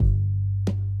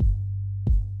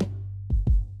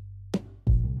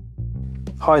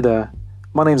Hi there,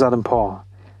 my name's Adam Parr.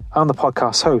 I'm the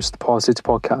podcast host of the Parrsitivity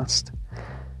podcast.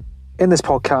 In this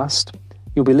podcast,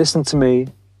 you'll be listening to me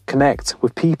connect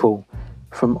with people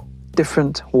from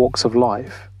different walks of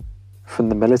life, from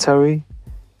the military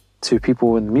to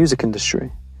people in the music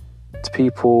industry, to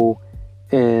people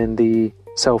in the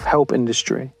self-help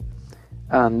industry,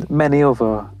 and many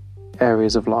other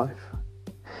areas of life.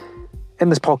 In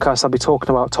this podcast, I'll be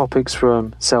talking about topics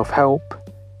from self-help,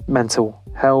 mental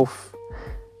health,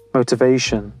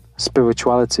 motivation,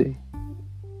 spirituality,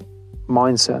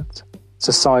 mindset,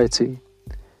 society,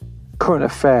 current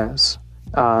affairs,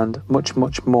 and much,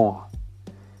 much more.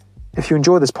 If you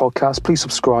enjoy this podcast, please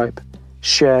subscribe,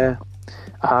 share,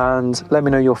 and let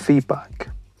me know your feedback.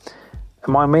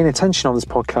 And my main intention on this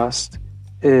podcast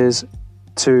is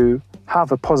to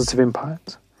have a positive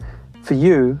impact. For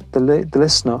you, the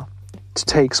listener, to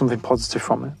take something positive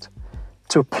from it,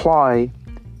 to apply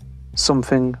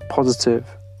something positive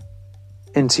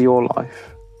into your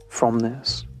life from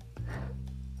this.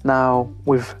 Now,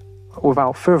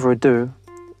 without further ado,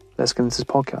 let's get into this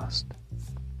podcast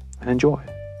and enjoy.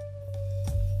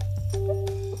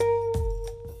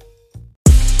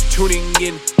 Tuning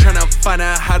in, trying to find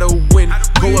out how to win.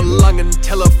 Go along and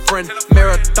tell a friend.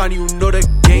 Marathon, you know the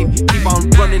game. Keep on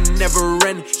running, never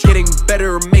end. Getting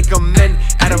better, make amend.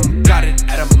 Adam got it,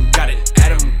 Adam got it,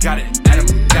 Adam got it,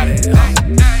 Adam got it.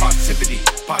 Parrsitivity,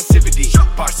 Parrsitivity,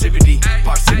 Parrsitivity,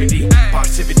 Parrsitivity,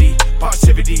 Parrsitivity,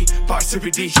 Parrsitivity,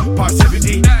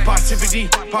 Parrsitivity, Parrsitivity,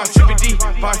 Parrsitivity,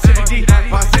 Parrsitivity,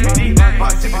 Parrsitivity,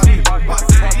 Parrsitivity,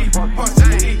 Parrsitivity,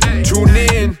 Parrsitivity. Tune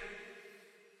in.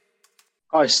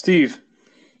 Hi, Steve.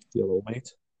 Hello,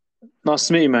 mate. Nice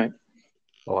to meet you, mate.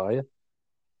 How are you?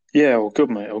 Yeah, all good,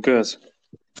 mate. All good.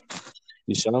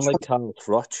 You sound like Carl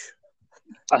Froch.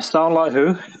 I sound like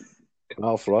who?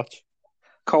 Carl Froch.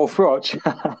 Cole Froch.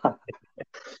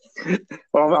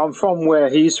 Well, I'm from where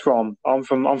he's from. I'm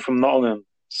from Nottingham,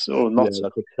 so not. Yeah, I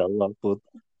could tell that,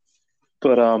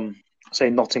 but I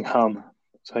say Nottingham,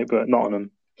 but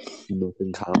Nottingham.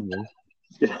 nothing can, man.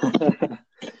 Yeah.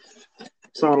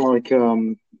 Sound like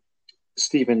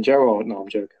Stephen Gerrard. No, I'm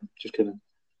joking. Just kidding.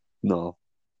 No,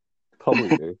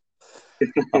 probably do.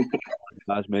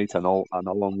 Guys, mate, I know I'm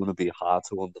going to be hard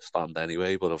to understand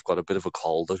anyway, but I've got a bit of a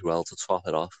cold as well to top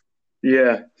it off.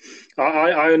 Yeah,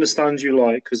 I understand you,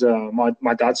 like, because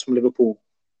my dad's from Liverpool.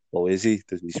 Oh, is he?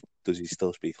 Does he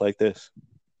still speak like this?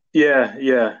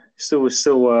 Yeah. Still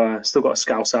got a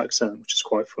Scouse accent, which is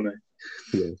quite funny.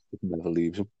 Yeah, it never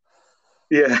leaves him.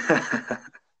 Yeah.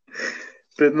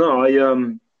 But no, I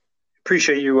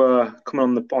appreciate you coming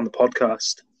on the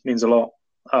podcast. It means a lot.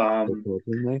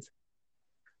 Mate.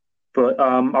 But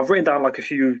I've written down like a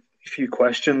few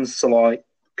questions to like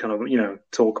kind of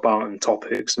talk about and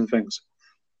topics and things.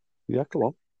 Yeah,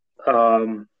 come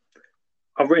on.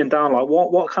 I've written down like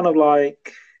what kind of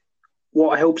like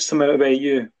what helps to motivate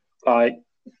you like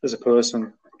as a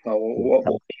person. Like, what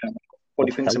do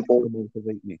you think is important?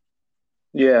 Motivate me.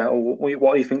 Yeah, or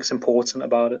what do you think is important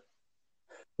about it?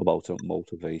 About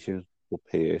motivation, but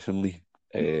personally,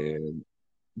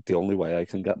 the only way I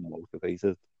can get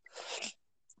motivated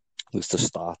is to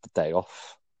start the day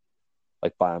off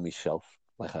like by myself.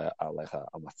 I'm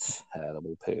a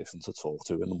terrible person to talk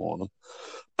to in the morning.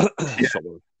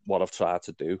 So what I've tried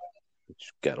to do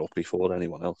is get up before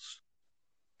anyone else.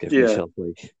 Give myself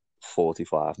like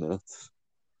 45 minutes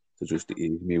to just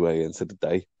ease my way into the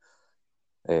day.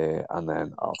 And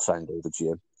then I'll try and go to the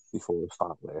gym before I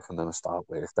start work, and then I start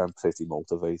work then pretty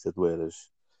motivated. Whereas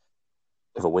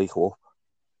if I wake up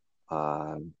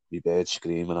and my bird's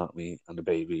screaming at me and the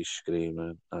baby's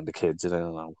screaming and the kids are in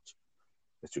and out,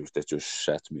 it just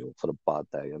sets me up for a bad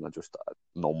day, and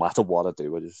no matter what I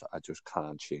do, I just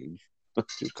can't change. I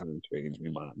just can't change my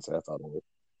mindset at all.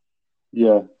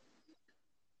 Yeah.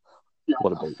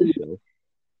 What about yourself?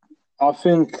 I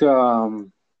think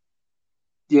what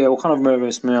kind of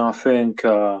motivates me, I think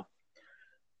I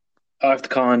have to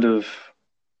kind of,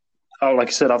 like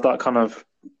I said, have that kind of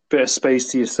bit of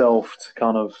space to yourself to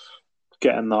kind of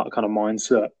get in that kind of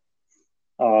mindset.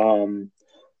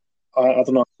 I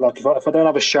don't know, like if I don't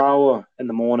have a shower in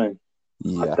the morning,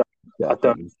 I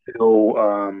don't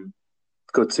feel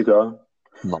good to go.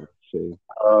 Not true.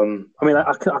 I mean,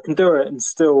 I can do it and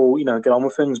still, get on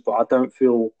with things, but I don't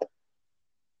feel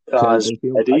as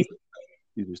ready. Right.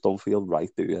 You just don't feel right,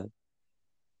 do you?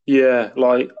 Yeah,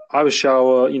 like I have a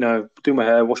shower, do my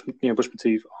hair, brush my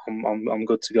teeth. I'm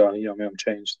good to go. I'm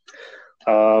changed.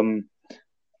 And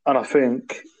I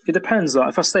think it depends. Like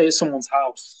if I stay at someone's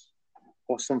house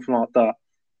or something like that,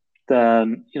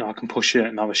 then I can push it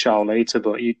and have a shower later.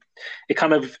 But it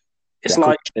kind of it's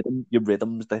like, your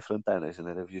rhythm's different then, isn't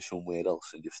it? If you're somewhere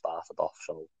else and you've started off,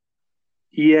 so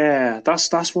yeah,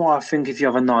 that's why I think if you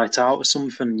have a night out or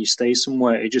something and you stay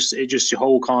somewhere, it just your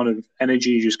whole kind of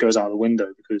energy just goes out the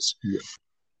window because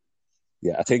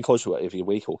yeah. I think also if you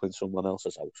wake up in someone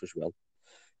else's house as well,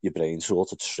 your brain's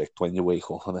sort of tricked when you wake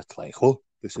up and it's like, oh,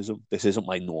 this isn't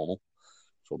my normal.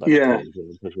 So then it yeah, throws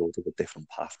you into sort of a different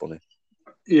path, doesn't it?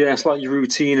 yeah, it's like your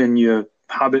routine and your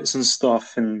habits and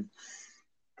stuff, and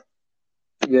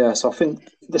yeah. So I think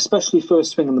especially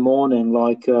first thing in the morning,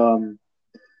 like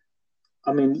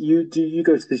I mean, you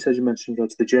go to the, as you mentioned, you go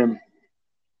to the gym,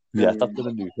 Yeah, that's and been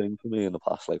a new thing for me in the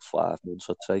past like 5 months,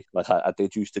 I'd say. Like I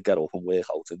did used to get up and work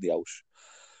out in the house,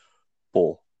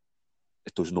 but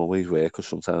it doesn't always work because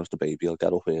sometimes the baby will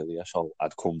get up earlier. So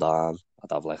I'd come down,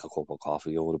 I'd have like a cup of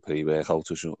coffee or a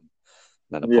pre-workout or something.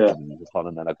 And then I put yeah, the music on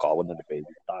and then I go and then the baby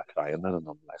start crying then and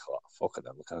I'm like, oh, fucking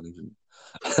hell, I can't even,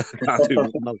 can't do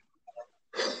nothing now.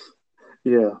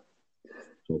 yeah,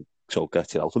 So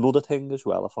get it out. Another thing as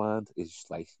well I find is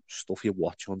like stuff you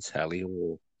watch on telly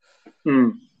or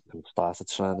mm, people started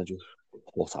trying to just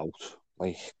put out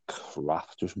like crap,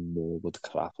 just morbid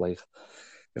crap. Like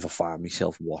if I find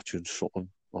myself watching something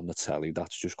on the telly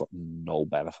that's just got no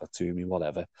benefit to me,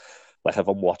 whatever. Like if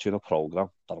I'm watching a program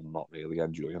that I'm not really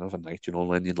enjoying of a night, you know,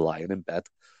 when you're lying in bed,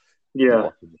 you're yeah,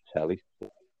 watching the telly,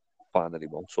 find any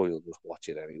more, so you'll just watch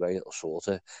it anyway.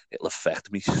 It'll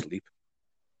affect me sleep,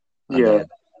 and yeah, then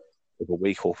if I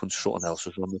wake up and something else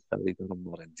is on the telly that I'm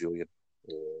not enjoying,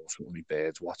 or something my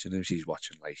bird's watching, and she's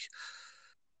watching like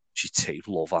she taped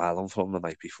Love Island from the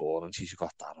night before, and she's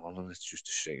got that on, and it's just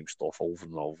the same stuff over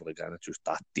and over again. It's just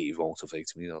that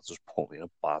demotivates me. That just put me in a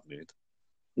bad mood.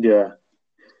 yeah.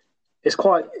 It's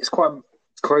quite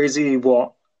crazy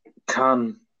what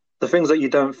can the things that you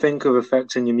don't think of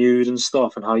affecting your mood and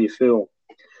stuff and how you feel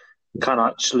can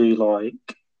actually like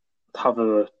have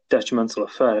a detrimental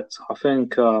effect. I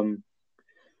think what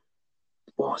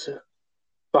was it?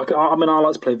 Like I mean I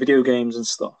like to play video games and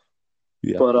stuff,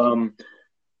 Yeah, but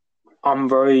I'm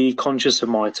very conscious of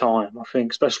my time. I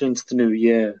think especially into the new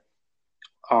year,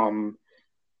 I'm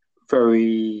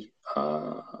very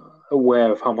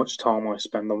aware of how much time I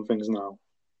spend on things now.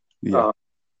 yeah.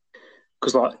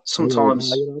 Because like How old are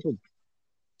sometimes, you, Adam?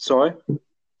 sorry,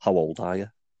 How old are you?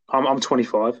 I'm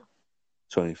 25.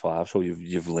 25. So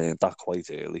you've learned that quite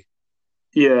early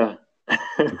Yeah.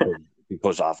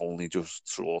 because I've only just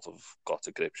sort of got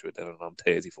to grips with it, and I'm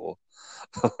 34.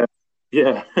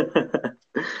 Yeah.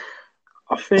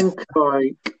 I think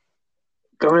like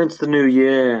going into the new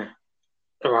year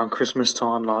around Christmas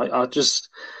time, like I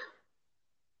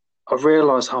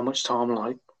realized how much time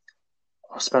like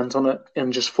I spent on it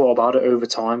and just thought about it over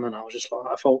time and I was just like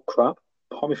I felt crap.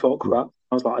 Part of me felt Yeah, crap.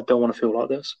 I was like, I don't want to feel like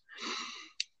this.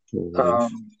 no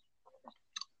worries. Um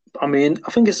I mean,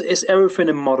 I think it's everything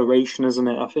in moderation, isn't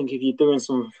it? I think if you're doing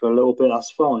something for a little bit,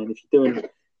 that's fine. If you're doing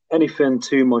anything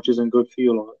too much isn't good for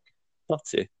you, like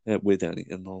That's it. With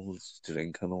anything, all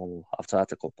drink and all. I've tried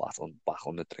to cut back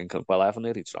on the drinking. Well, I haven't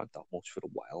really drank that much for a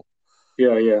while,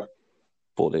 yeah, yeah.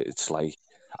 but it's like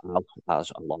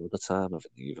as a lot of the time,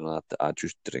 I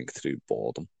just drink through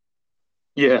boredom,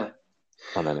 Yeah.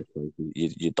 and then it's like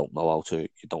you don't know how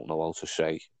to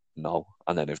say no,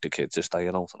 and then if the kids are staying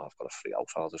out and I've got a free house,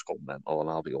 I'll just go mental and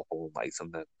I'll be up all night,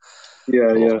 and then Yeah,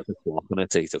 I look yeah. at the clock and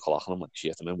it's 8 o'clock, and I'm like,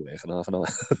 shit, I'm in work in half an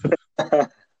hour.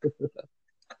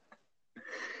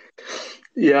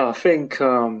 Yeah, I think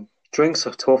drinks are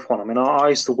a tough one. I mean, I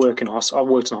used to work in I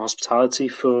worked in hospitality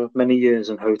for many years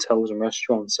in hotels and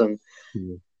restaurants, and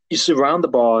Yeah. you're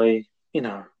surrounded by, you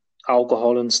know,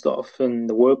 alcohol and stuff in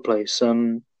the workplace,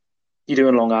 and you're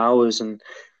doing long hours, and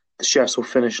the chefs will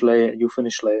finish late, you'll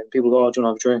finish late, and people go, "Oh, do you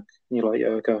want to have a drink?" And you're like, "Yeah,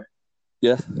 okay."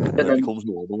 Yeah, And it then, becomes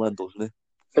normal then, doesn't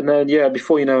it? yeah,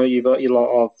 before you know it, you're like,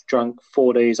 "Oh, I've drank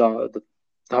 4 days out of the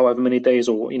however many days,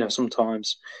 or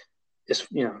sometimes it's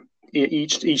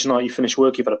each night you finish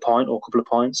work, you've had a pint or a couple of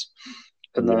pints,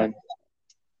 and Yeah. then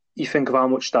you think of how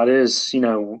much that is,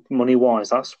 money wise.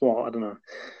 That's what I don't know.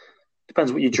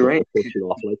 Depends what you Is it drink. what puts you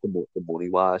off, like the money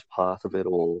wise part of it,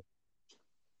 or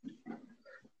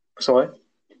Sorry.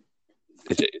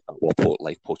 is that what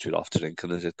puts you off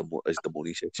drinking? Is it the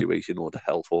money situation or the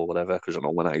health or whatever? Because I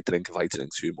know when if I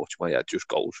drink too much, my head just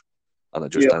goes, and I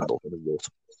just Yeah, end up in a rut.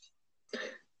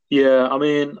 yeah. I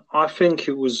mean, I think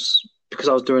it was because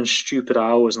I was doing stupid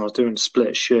hours and I was doing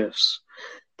split shifts,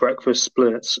 breakfast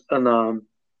splits, and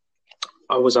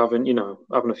I was having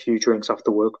a few drinks after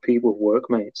work, with people,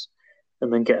 workmates,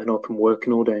 and then getting up and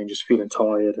working all day and just feeling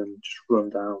tired and just run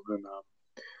down. And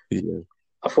Yeah.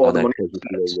 I thought And the then money because you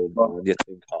feel effects. run But down, you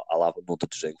think, oh, I'll have another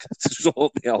drink to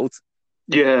sort me out.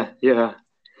 yeah, yeah.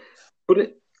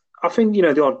 I think,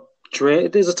 the odd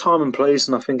drink, there's a time and place,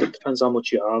 and I think it depends how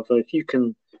much you have. If you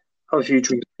can have a few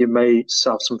drinks with your mates,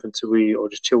 have something to eat, or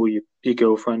just chill with your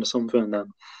girlfriend or something,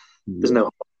 then there's Yeah,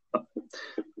 no.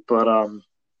 But I'll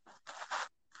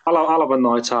have a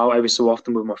night out every so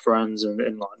often with my friends in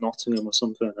like Nottingham or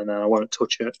something, and then I won't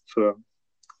touch it for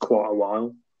quite a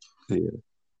while. yeah.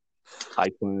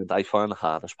 I find the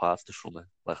hardest part of the summer.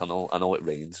 Like I know it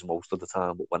rains most of the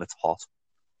time, but when it's hot,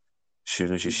 as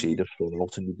soon as you see the sun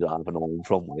out and you're driving home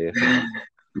from work and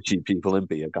you see people in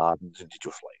beer gardens and you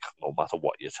just like, no matter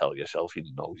what you tell yourself, you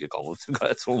know you're going to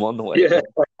get some on the way. Yeah,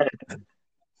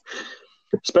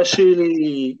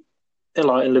 especially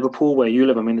in Liverpool where you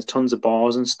live. I mean, there's tons of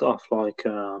bars and stuff. Like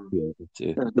Yeah, that's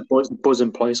it. the buzz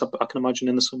in place. I can imagine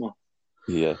in the summer.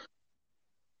 Yeah,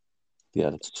 yeah,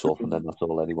 it's tough, and then that's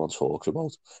all anyone talks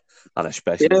about. And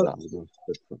especially Yeah, now that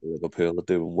Liverpool are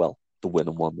doing well, the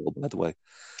winning 1-0 by the way.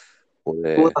 But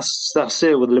well, that's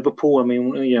it with Liverpool. I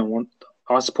mean,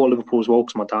 I support Liverpool as well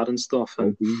because my dad and stuff,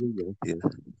 and yeah,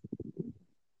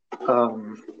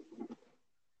 um,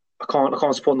 I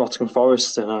can't support Nottingham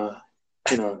Forest, and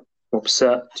I'm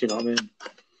upset. Do you know what I mean?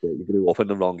 yeah, you grew up in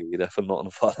the wrong era for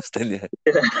Nottingham Forest, didn't you?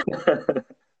 Yeah.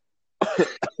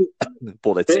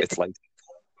 But it's like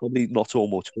probably not so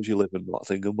much because you live in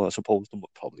Nottingham, I suppose. There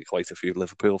are probably quite a few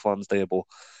Liverpool fans there, but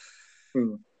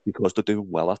Hmm. because they're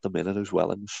doing well at the minute as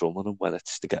well in the summer, and when they're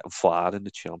getting far in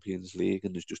the Champions League,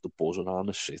 and there's just a buzz around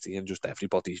the city, and just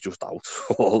everybody's just out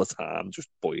all the time, just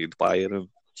buoyed by it, and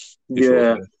you sort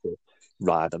Yeah, of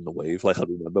riding the wave. Like I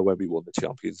remember when we won the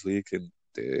Champions League in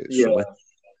the yeah, summer.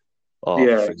 Oh,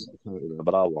 yeah, I can't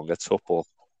remember how long it took, but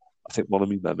I think one of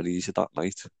my memories of that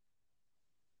night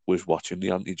was watching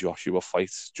the Anthony Joshua fight.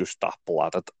 Just that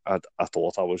blood. I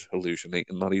thought I was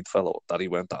hallucinating that he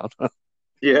went down.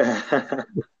 yeah.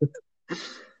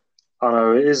 I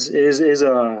know it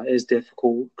is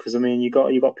difficult because I mean you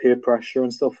got peer pressure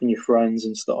and stuff and your friends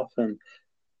and stuff and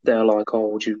they're like,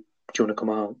 oh, do you want to come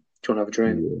out? Do you want to have a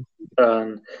drink? Yeah,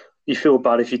 And you feel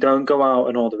bad if you don't go out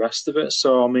and all the rest of it.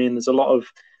 So I mean, there's a lot of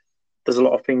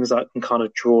things that can kind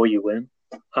of draw you in.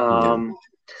 yeah, Um,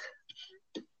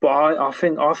 but I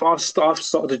think I've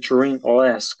started to drink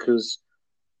less because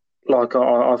like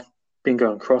I've been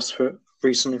going CrossFit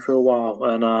recently for a while,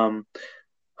 and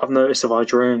I've noticed if I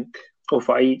drink or if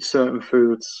I eat certain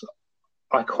foods,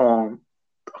 I can't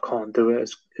I can't do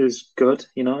it as good.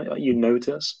 You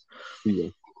notice. yeah.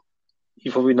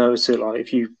 You probably notice it like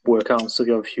if you work out and still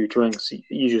have a few drinks,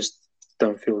 you just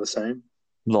don't feel the same.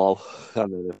 No,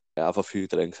 and then I have a few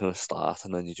drinks and a start,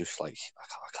 and then you just like,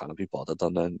 I can't be bothered,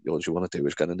 and then all you want to do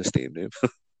is get in the steam room.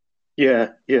 Yeah,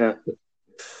 yeah.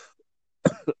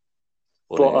 But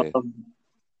But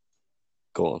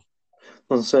go on.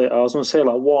 I was gonna say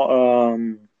like what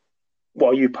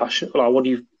are you passionate like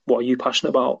what are you passionate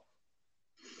about?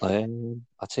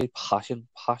 I'd say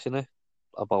passionate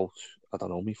about, I don't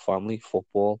know, my family,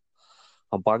 football.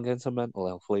 I'm banging into mental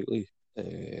health lately.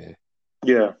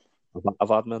 Yeah, I've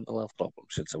had mental health problems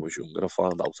since I was younger. I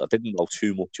found out I didn't know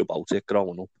too much about it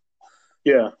growing up.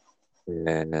 yeah,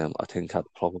 I think I'd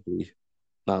probably,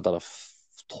 now that I've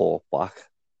thought back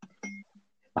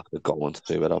after going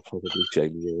through it, I'd probably say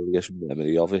my earliest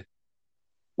memory of it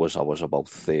was I was about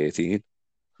 13.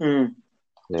 mm,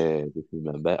 If you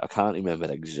remember, I can't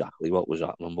remember exactly what was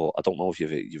happening, but I don't know if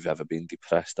you've ever been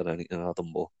depressed or anything,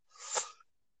 Adam, but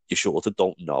you sort of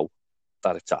don't know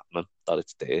that it's happening, that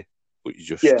it's there, but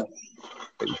yeah,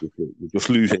 you just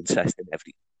lose interest in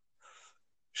everything.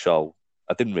 So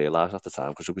I didn't realise at the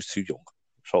time because I was too young.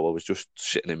 So I was just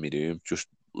sitting in my room, just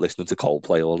listening to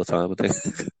Coldplay all the time. I think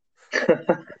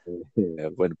yeah,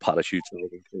 when Parachutes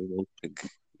album came out, I think it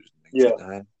was yeah,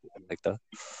 99, something like that.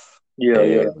 yeah,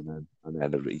 yeah, And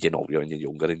then when you're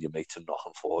younger and your mates are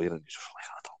knocking for you, and you're just like,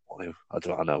 I don't want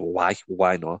to. I don't know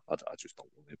why not. I just don't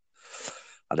want to.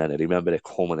 And then I remember it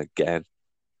coming again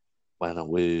when I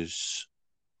was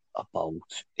about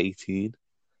 18.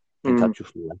 I think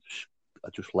mm, I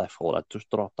just left or I just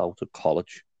dropped out of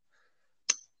college.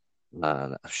 And I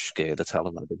was scared of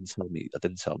telling them. I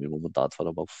didn't tell me mum and dad for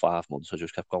about 5 months. I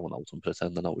just kept going out and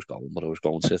pretending I was going, but I was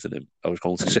going to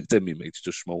sit in my mates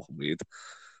just smoking weed,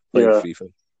 playing yeah,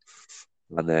 FIFA.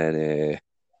 And then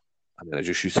I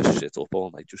just used to sit up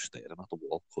all night just staring at the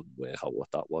wall, couldn't work out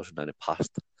what that was, and then it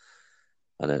passed.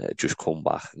 And then it just come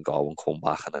back and go and come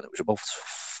back. And then it was about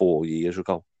 4 years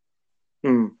ago.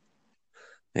 mm,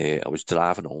 I was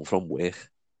driving home from work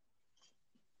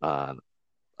and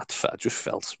I just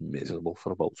felt miserable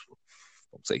for about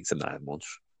 8 to 9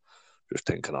 months. Just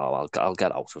thinking, oh, I'll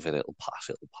get out of it. It'll pass.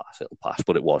 It'll pass. It'll pass.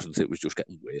 But it wasn't. It was just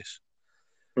getting worse.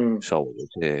 mm, So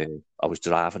I was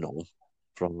driving home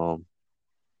from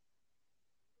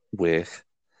work,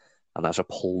 and as I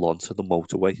pulled onto the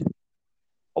motorway,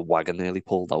 a wagon nearly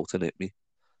pulled out and hit me,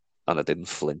 and I didn't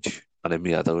flinch. And in my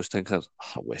head, I was thinking,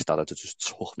 I wish that had just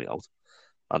took me out.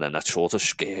 And then that sort of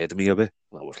scared me a bit.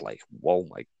 And I was like, whoa,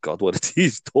 my God, what are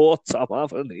these thoughts I'm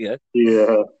having here?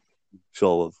 Yeah.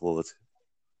 So I thought,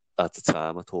 at the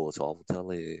time, I thought, I'll tell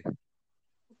me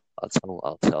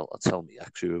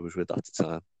ex who I was with at the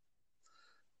time.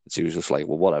 And she was just like,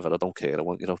 well, whatever, I don't care, I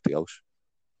want you off the house.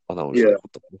 And I was Yeah. like,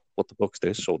 what the fuck's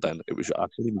this? So then it was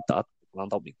actually my dad. It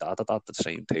found out my dad had had the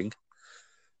same thing.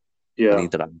 And Yeah. he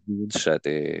rang me and said,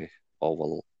 oh,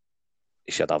 well,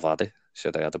 he said, I've had it. He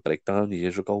said, I had a breakdown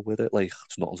years ago with it. Like,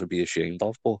 it's nothing to be ashamed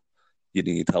of, but you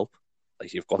need help.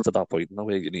 Like, you've got to that point now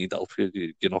where you need help.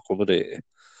 You're not going to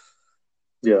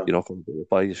Yeah. you're not going to do it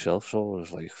by yourself. So I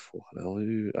was like,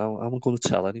 fucking hell, I'm not going to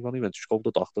tell anyone. He went, just go to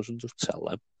the doctors and just tell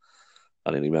them.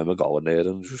 And then he remember going there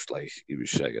and just like, he was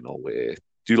saying, do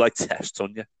you like tests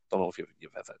on you? Don't know if you've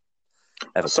ever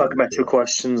gone Psychometric before.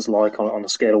 questions like on a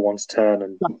scale of 1 to 10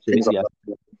 and That's it, things like yeah.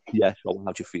 that. Yeah, so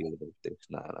how do you feel about this?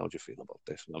 Nah, how do you feel about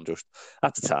this? And I'm just,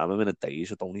 at the time, I'm in a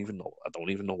daze. I don't even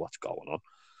know what's going on.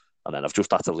 And then I've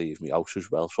just had to leave my house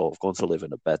as well. So I've gone to live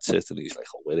in a bed sit, and he's like,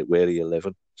 oh, where are you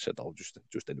living? I said, oh, just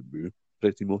in a room,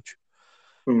 pretty much.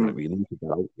 Like, Mm. we need to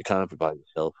get out. You can't be by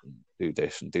yourself and do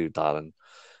this and do that. And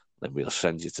then we'll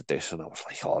send you to this. And I was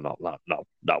like, oh, no,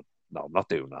 I'm not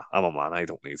doing that. I'm a man. I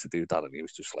don't need to do that. And he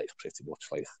was just like, pretty much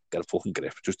like, get a fucking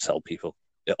grip. Just tell people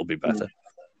it'll be better.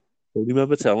 I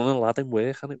remember telling a lad in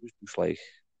work, and it was just like,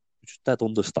 just dead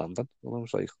understanding. And I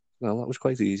was like, well, that was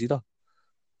quite easy, though.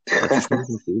 It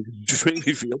just made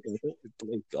me feel better,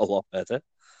 like a lot better.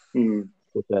 Mm.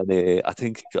 But then I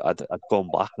think I'd gone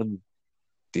back and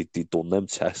they'd done them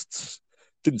tests.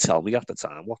 Didn't tell me at the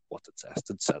time what the test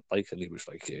had said, like, and he was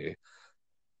like,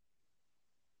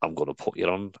 I'm going to put you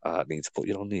on, I need to put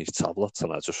you on these tablets.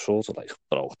 And I just sort of like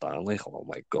broke down, like, oh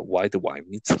my God, why do I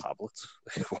need tablets?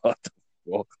 Like, what the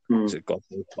fuck? Has it got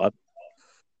so bad?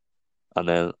 And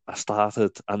then I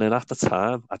started, and then at the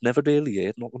time, I'd never really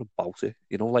heard nothing about it.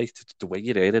 You know, like the way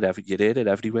you hear it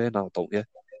everywhere now, don't you?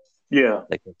 Yeah.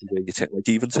 Like everywhere you take, like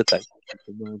even today, I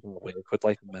work with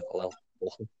like a mental health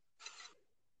author.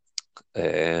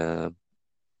 And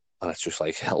it's just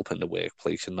like helping the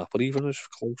workplace and that. But even as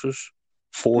close as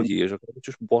 4 years ago, it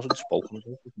just wasn't spoken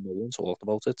about. No one talked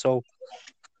about it. So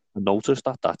I noticed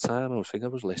at that time, I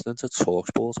was listening to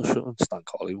Talksport or something, Stan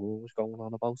Collymore was going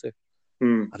on about it.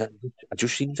 Mm. And I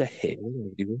just seemed to hear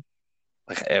it everywhere.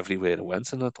 Like everywhere I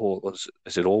went, and I thought,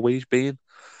 has it always been?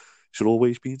 Has it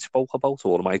always been spoke about,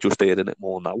 or am I just hearing it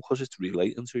more now because it's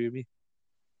relating to me?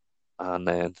 And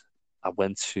then I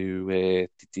went to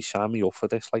they signed me up for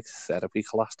this like therapy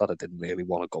class that I didn't really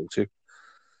want to go to.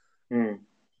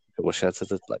 So I said to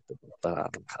the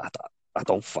I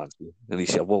don't fancy it. And he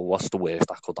said, well, what's the worst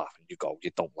that could happen? You go,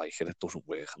 you don't like it, it doesn't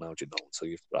work, and how do you know until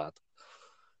you've tried?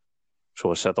 So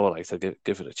I said, all right, I'll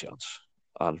give it a chance.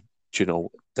 And you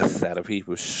know, the therapy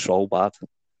was so bad.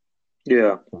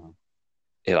 Yeah.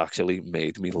 It actually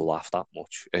made me laugh that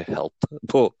much. It helped,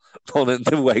 but not in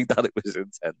the way that it was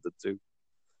intended to.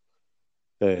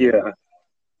 Yeah.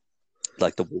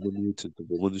 Like the woman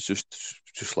was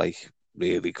just like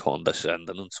really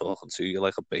condescending and talking to you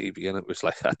like a baby, and it was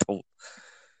like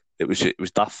it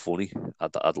was that funny.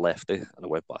 I'd left it and I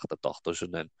went back to the doctors,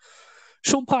 and then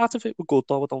some part of it were good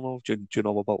though. I don't know. Do you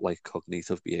know about like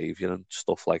cognitive behavior and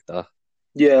stuff like that?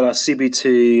 Yeah, like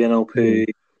CBT, NLP.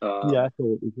 Yeah,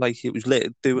 so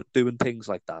it was doing things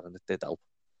like that, and it did help.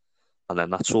 And then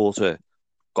that sort of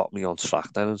got me on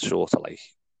track then, and sort of like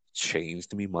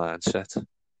changed my mindset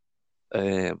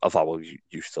of how I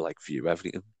used to like view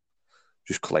everything.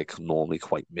 Just like normally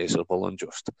quite miserable, and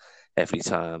just every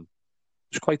time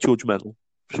just quite judgmental.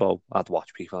 So I'd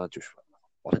watch people and just,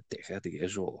 what a dickhead he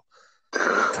is, or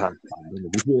can't stand him.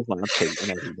 He's walking around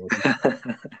hating everybody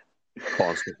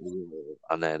constantly.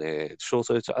 And then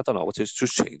sort of, I don't know, it's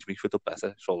just changed me for the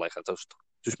better. So like I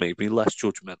just made me less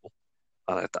judgmental.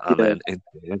 And Yeah. then in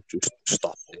turn, just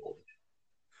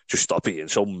stop being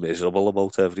so miserable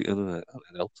about everything, and it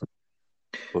helped.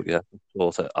 But yeah,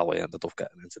 sort of how I ended up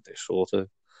getting into this sort of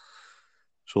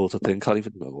thing. Can't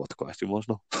even remember what the question was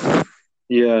now.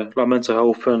 Yeah, like mental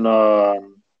health and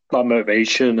like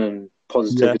motivation and Yeah,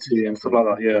 positivity and stuff like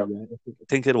that. Yeah. I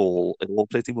think it all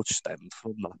pretty much stemmed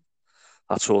from that.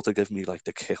 That sort of gave me like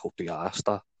the kick up the arse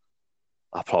that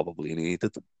I probably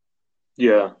needed.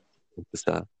 Yeah.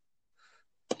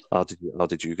 How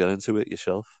did you get into it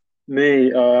yourself?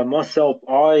 Me, myself,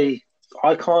 I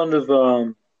kind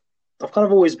of I've kind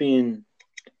of always been,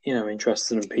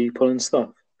 interested in people and stuff.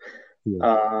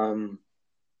 Yeah.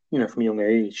 From a young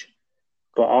age.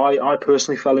 But I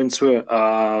personally fell into it.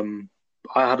 I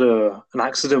had an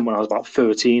accident when I was about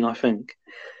 13, I think,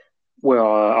 where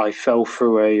I fell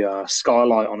through a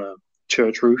skylight on a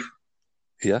church roof,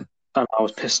 Yeah. and I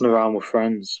was pissing around with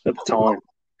friends at the time,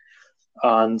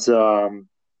 and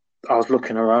I was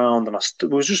looking around, and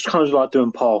was just kind of like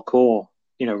doing parkour,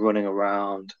 running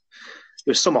around. It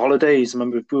was summer holidays. I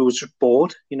remember we were just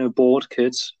bored, bored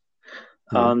kids,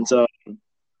 Yeah. and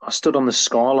I stood on the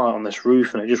skylight on this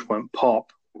roof, and it just went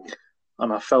pop,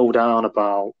 and I fell down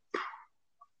probably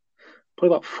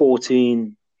about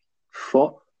 14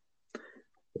 foot.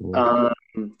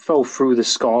 Fell through the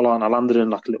skylight, and I landed in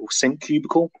like a little sink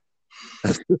cubicle.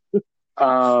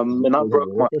 And that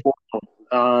broke my foot.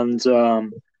 And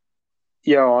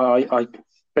yeah, I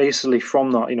basically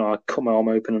from that, I cut my arm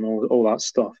open and all that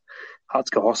stuff. Had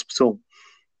to go to hospital,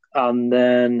 and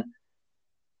then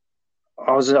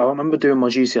I remember doing my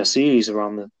GCSEs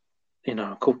around a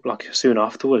couple like soon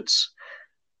afterwards,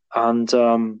 and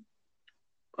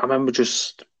I remember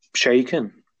just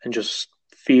shaking and just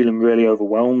feeling really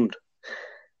overwhelmed,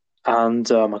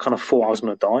 and I kind of thought I was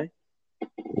going to die.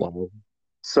 Wow.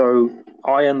 So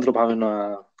I ended up having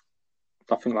I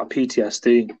think like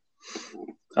PTSD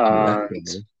Yeah.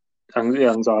 and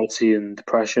anxiety and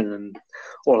depression and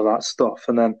all of that stuff.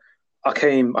 And then I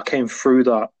came through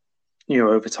that,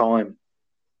 over time.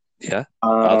 Yeah.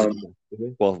 How did you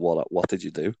do it? What did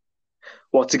you do?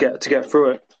 What to get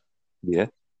through it? Yeah.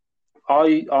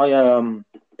 I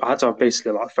had to have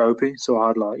basically like therapy, so I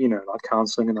had like like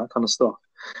counselling and that kind of stuff.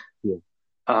 Yeah.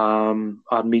 I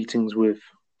had meetings with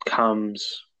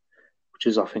CAMS, which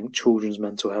is I think children's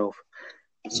mental health.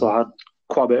 So I had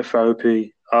quite a bit of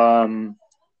therapy. One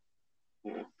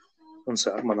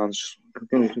sec, my nan's just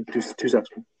give me 2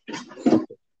 seconds.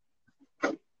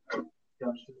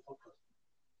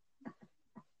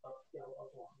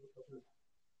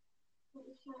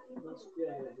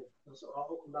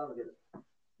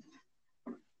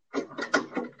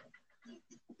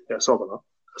 Yeah, sorry about that.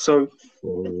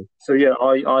 So yeah,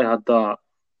 I had that.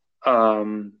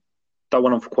 That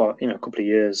went on for quite a couple of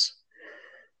years.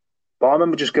 But I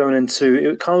remember just going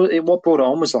into it. What brought it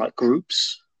on was like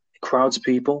groups, crowds of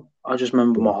people. I just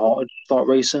remember my heart would start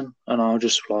racing, and I was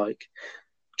just like,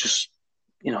 I was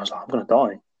like, I'm gonna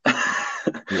die.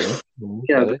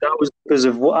 Yeah. But that was because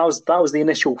of that was the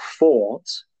initial thought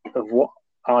of what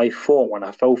I thought when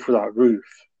I fell through that roof.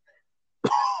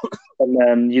 And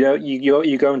then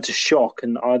you go into shock,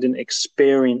 and I didn't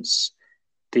experience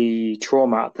the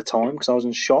trauma at the time because I was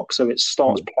in shock. So it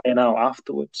starts playing out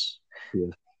afterwards. Yeah.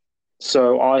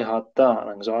 So I had that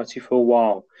anxiety for a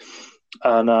while,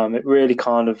 and it really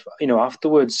kind of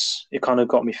afterwards it kind of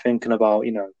got me thinking about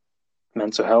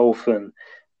mental health and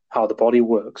how the body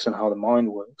works and how the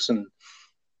mind works, and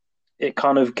it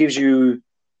kind of gives you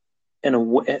I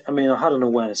mean, I had an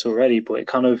awareness already, but it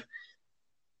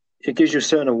gives you a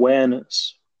certain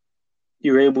awareness.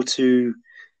 You're able to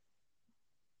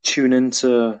tune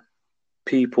into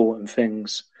people and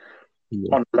things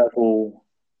on a level.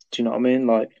 Do you know what I mean?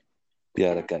 Like,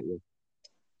 yeah, I get you.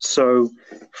 So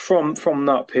from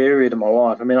that period of my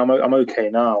life, I mean, I'm okay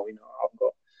now. I've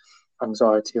got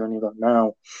anxiety or any of that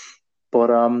now,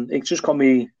 but it just got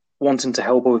me wanting to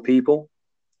help other people,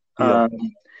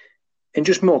 and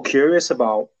just more curious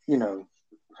about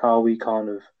how we kind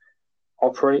of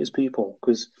operate as people,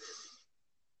 because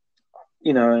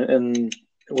and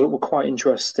we're quite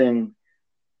interesting,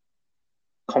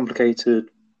 complicated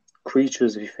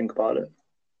creatures if you think about it.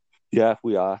 Yeah,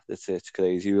 we are. It's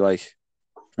crazy. Like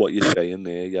what you're saying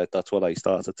there. Yeah, that's what I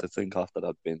started to think after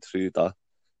I'd been through that.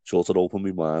 Sort of opened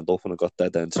my mind up, and I got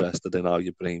dead interested in how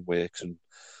your brain works and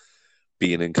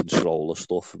being in control of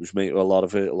stuff. It was a lot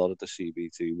of the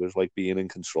CBT was like being in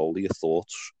control of your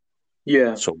thoughts.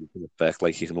 Yeah. So you can affect,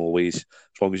 like you can always,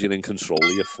 as long as you're in control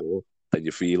of your thought, then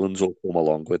your feelings will come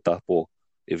along with that. But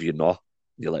if you're not,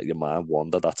 you let your mind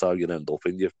wander. That's how you end up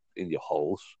in your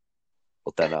holes.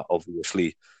 But then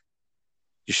obviously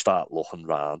you start looking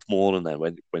around more, and then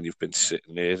when you've been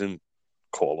sitting there and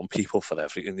calling people for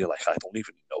everything, you're like, I don't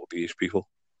even know these people.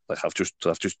 Like I've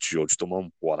just judged them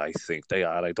on what I think they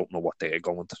are. I don't know what they're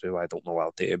going through. I don't know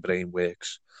how their brain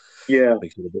works. Yeah.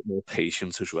 Makes you a bit more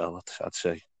patient as well, I'd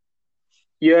say.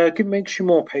 Yeah, it makes you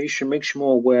more patient, makes you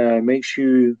more aware, makes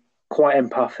you quite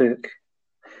empathic.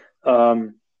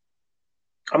 I'm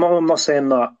not saying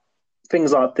that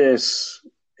things like this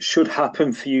should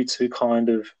happen for you to kind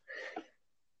of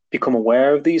become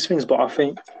aware of these things, but I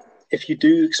think if you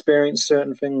do experience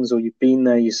certain things or you've been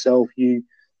there yourself, you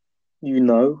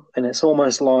know, and it's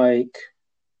almost like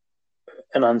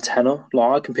an antenna.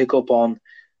 Like I can pick up on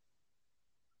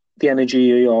the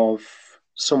energy of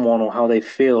someone or how they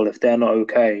feel if they're not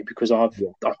okay, because Yeah,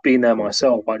 I've been there yeah,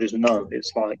 myself. I just know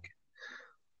it's like,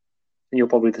 and you're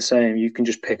probably the same. You can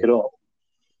just pick it up.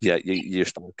 yeah. You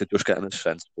start to just getting a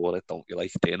sense for it, don't you?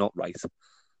 Like they're not right.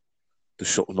 There's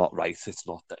something not right. It's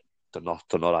not that they're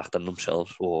not acting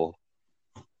themselves. Or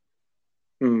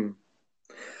Mm.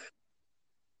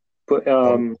 But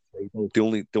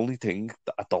the only thing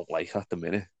that I don't like at the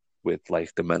minute with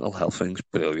like the mental health thing's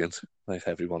brilliant. Like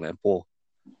everyone in, but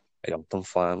I often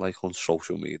find like on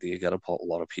social media you get a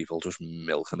lot of people just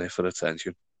milking it for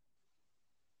attention.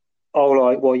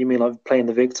 like what you mean, like playing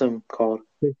the victim card?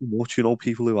 Pretty much,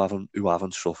 people who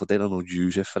haven't suffered, they don't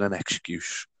use it for an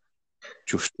excuse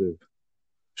just to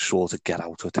sort of get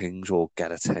out of things or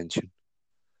get attention.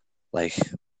 Like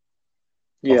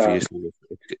Yeah, obviously,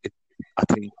 I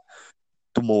think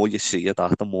the more you see of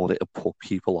that, the more it'll put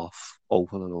people off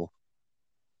opening up.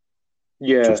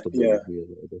 yeah, Just to yeah. move me a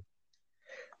little bit.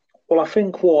 Well, I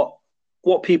think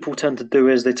what people tend to do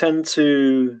is they tend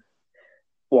to,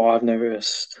 what I've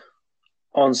noticed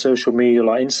on social media,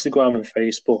 like Instagram and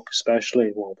Facebook,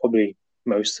 especially, well, probably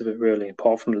most of it really,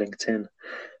 apart from LinkedIn.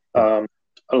 Yeah, Um,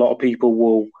 a lot of people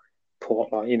will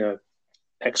put like,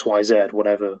 XYZ,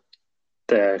 whatever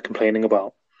they're complaining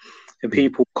about, and yeah,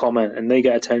 people comment and they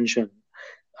get attention.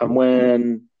 And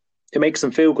when it makes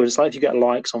them feel good, it's like if you get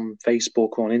likes on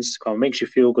Facebook or on Instagram, it makes you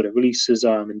feel good. It releases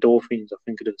endorphins, I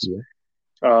think it is.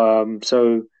 yeah,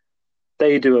 So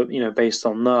they do it, based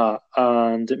on that,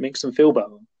 and it makes them feel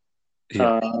better.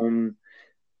 yeah. Um,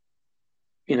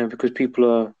 because people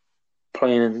are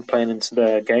playing into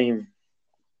their game,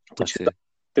 which That's is it.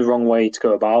 the wrong way to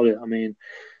go about it. I mean,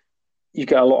 you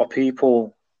get a lot of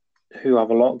people who have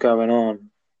a lot going on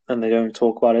and they don't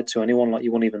talk about it to anyone, like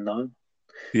you won't even know.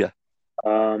 Yeah,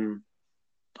 Um,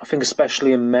 I think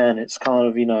especially in men, it's kind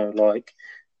of, like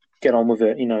get on with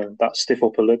it, that stiff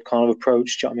upper lip kind of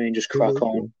approach. Do you know what I mean? Just crack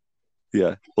on. yeah.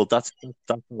 Yeah. Well, that's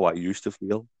how I used to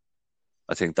feel.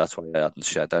 I think that's why I hadn't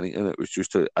said anything. It was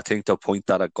just, I think the point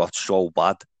that it got so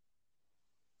bad,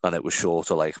 and it was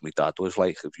sort of like my dad was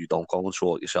like, if you don't go and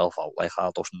sort yourself out, like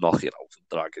I'll just knock you out and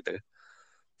drag you there,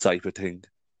 type of thing.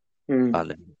 Mm,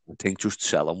 And I think just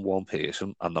selling one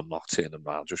person and them not turning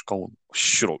around, just going,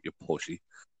 shut up, you pussy.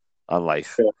 And like,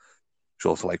 yeah.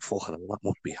 sort of like, fucking hell, that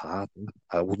must be hard.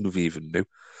 I wouldn't have even knew.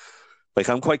 Like,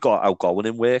 I'm quite outgoing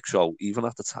in work, so even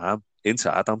at the time,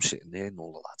 inside, I'm sitting there and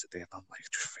all the lads are there, and I'm like,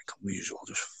 just think, I'm usual,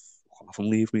 just fuck off and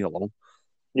leave me alone.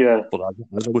 Yeah. But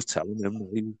as I was telling him,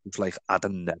 he was like, I'd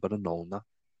have never have known that.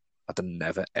 I'd have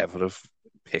never, ever have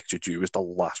pictured you as the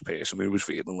last person who was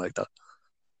feeling like that.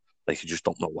 Like, you just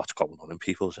don't know what's going on in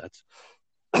people's heads.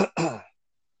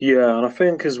 Yeah. And I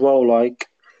think as well, like,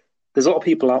 there's a lot of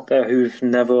people out there who've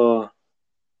never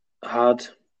had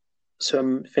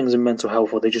certain things in mental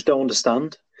health or they just don't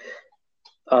understand.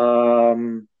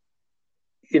 Um,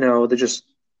 they just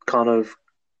kind of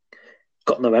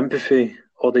got no empathy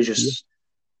or they Yeah. just,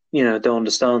 don't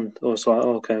understand. Or it's like,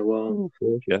 okay, well, Oh, of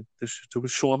course, yeah. There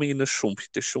was so, I mean, there's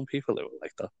some people who are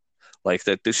like that. Like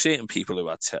there's certain people who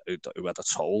had a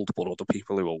told, but other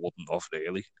people who wouldn't have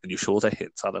really. And you sort of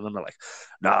hint at them, and they're like,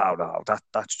 "No, no,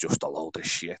 that's just a load of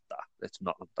shit. That it's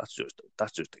not. That's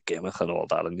just a gimmick and all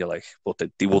that." And you're like, but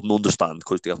they wouldn't understand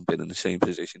because they haven't been in the same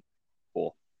position. But yeah.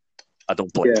 I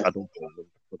don't blame them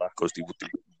for that because they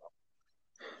wouldn't know.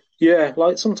 Yeah,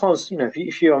 like sometimes,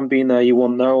 if you haven't been there, you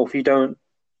won't know. If you don't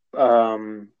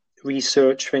um,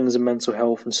 research things in mental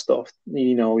health and stuff,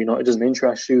 it doesn't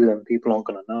interest you, then people aren't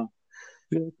going to know.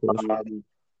 Yeah, of course. Um,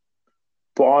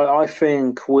 but I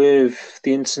think with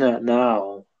the internet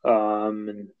now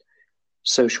and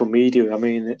social media, I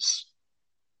mean,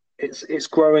 it's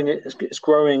growing. It's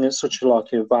growing at such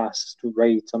a vast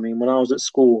rate. I mean, when I was at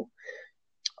school,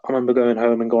 I remember going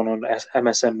home and going on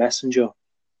MSN Messenger,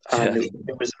 Yeah, and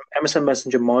it was MSN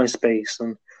Messenger, MySpace,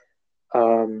 and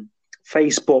um,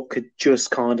 Facebook had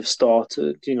just kind of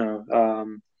started.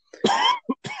 And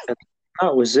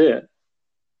that was it.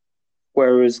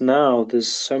 Whereas now there's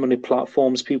so many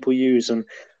platforms people use, and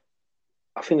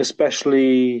I think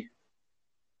especially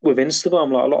with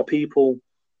Instagram, like a lot of people,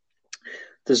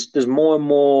 there's more and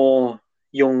more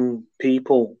young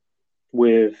people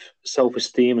with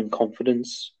self-esteem and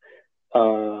confidence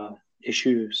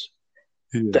issues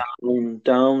yeah,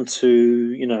 down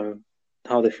to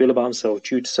how they feel about themselves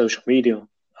due to social media,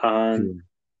 and yeah.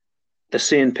 they're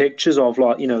seeing pictures of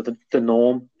like the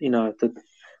norm, the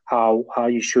how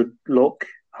you should look,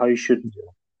 how you should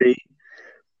be.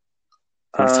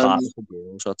 And it's hard And for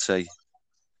girls, I'd say.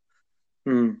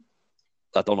 mm,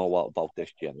 I don't know what about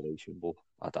this generation, but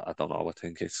I don't know. I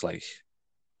think it's like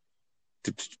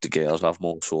the girls have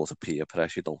more sort of peer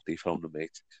pressure, don't they, from the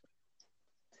mates?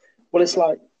 Well, it's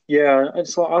like, yeah,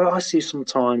 it's like I see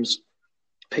sometimes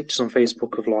pictures on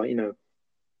Facebook of like,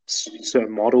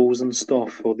 certain models and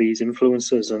stuff or these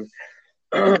influencers, and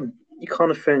you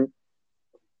kind of think,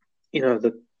 they're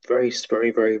very,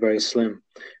 very, very, very slim,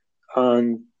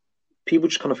 and people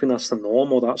just kind of think that's the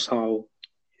norm or that's how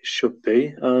it should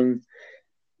be, and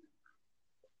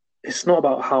it's not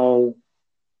about how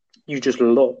you just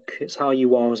look; it's how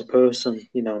you are as a person.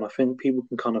 And I think people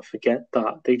can kind of forget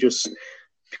that they just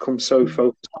become so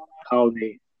focused on how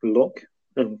they look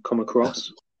and come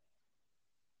across.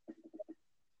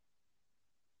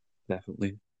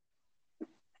 Definitely.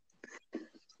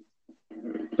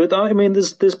 But I mean,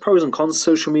 there's pros and cons to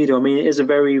social media. I mean, it is a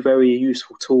very, very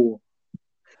useful tool.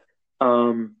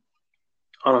 Um,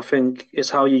 and I think it's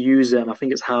how you use it, and I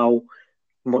think it's how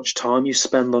much time you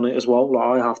spend on it as well.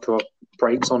 Like I have to have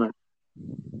breaks on it.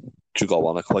 Do you go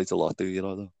on it quite a lot, do you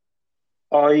know?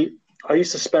 Though? I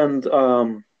used to spend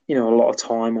a lot of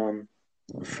time on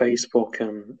Facebook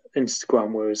and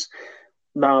Instagram, whereas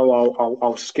now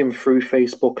I'll skim through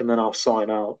Facebook and then I'll sign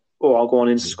out, or I'll go on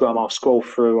Instagram, I'll scroll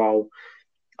through,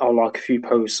 I'll like a few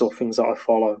posts or things that I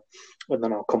follow, and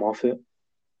then I'll come off it.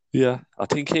 Yeah, I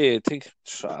think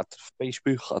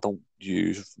Facebook I don't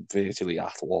use virtually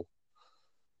at all.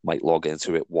 Might log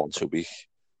into it once a week.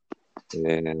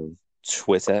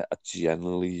 Twitter I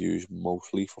generally use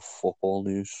mostly for football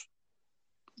news.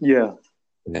 Yeah,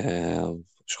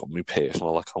 It's got my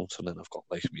personal account and then I've got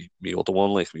like me other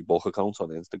one, like my book account on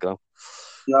Instagram.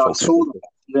 yeah, I So saw that.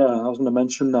 Twitter, Yeah, I was going to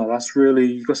mention that. That's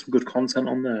really you got some good content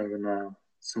on there and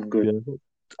some good. yeah.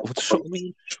 I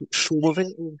mean, some of it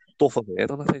stuff I've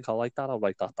heard, and I think I like that. I'll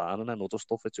write that down, and then other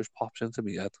stuff it just pops into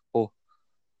my head. But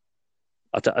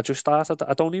I just started.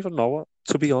 I don't even know it,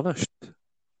 to be honest.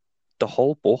 The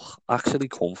whole book actually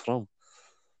come from.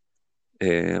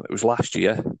 It was last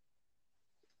year.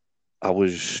 I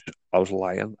was I was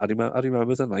lying. I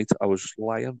remember the night I was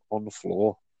lying on the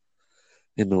floor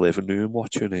in the living room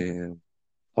watching.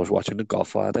 I was watching The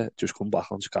Godfather just come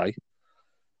back on Sky,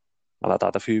 and I'd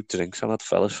had a few drinks and I'd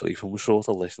fell asleep and was sort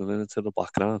of listening into the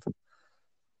background.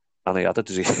 And I had a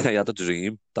dream. I had a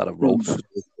dream that I wrote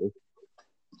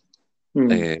Mm,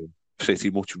 mm, pretty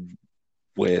much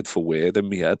word for word in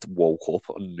my head. Woke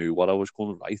up and knew what I was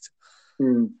going to write.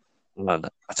 mm. And I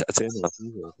turned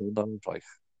around and I was like,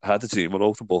 I had a dream. I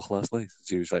wrote a book last night.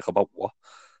 She was like, about what?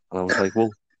 And I was like, well,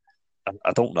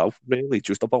 I don't know really,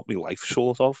 just about my life,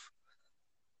 sort of.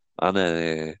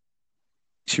 And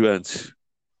she went,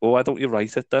 well, why don't you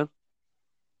write it then?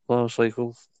 And I was like,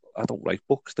 well, I don't write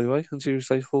books, do I? And she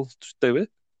was like, well, just do it.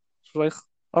 She was like,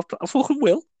 I fucking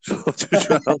will. So I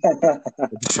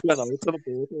just went out to the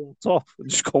board and laptop and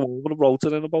just come over and wrote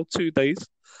it in about 2 days.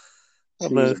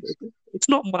 And Jesus. it's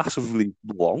not massively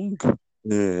long.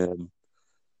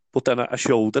 But then I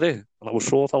showed her it and I was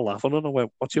sort of laughing and I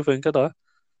went, what do you think of that?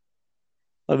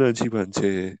 And then she went,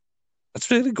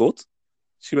 it's really good.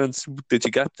 She went,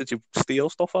 did you steal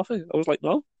stuff off it? I was like,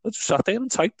 no, I just sat there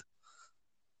and typed.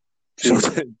 So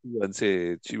Jesus.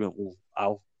 then she went,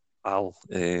 well, I'll,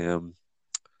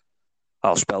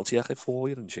 I'll spell check it for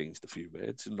you and changed a few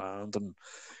words around and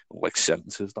like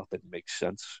sentences that didn't make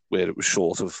sense, where it was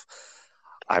sort of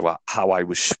how I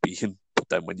was speaking, but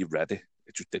then when you read it,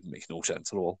 it just didn't make no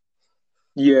sense at all.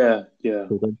 Yeah, yeah,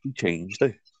 So then she changed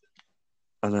it,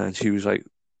 and then she was like,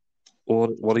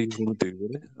 what are you going to do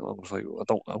with it? And I was like, I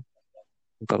don't know.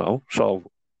 I don't know. So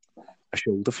I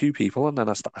showed a few people, and then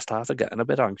I started getting a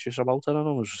bit anxious about it, and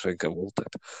I was just thinking, well,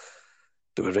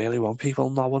 do I really want people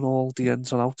knowing all the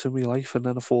ins and outs of my life? And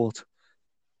then I thought,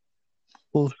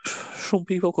 well, some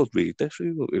people could read this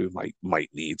who might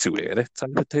need to hear it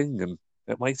type of thing, and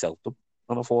it might help them.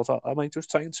 And I thought I might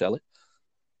just try and sell it.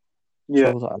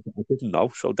 yeah, So I didn't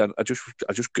know. So then I just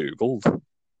Googled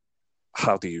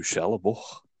how do you sell a book,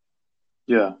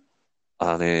 yeah,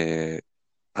 and then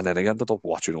I ended up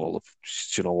watching all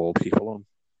people on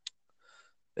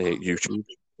YouTube,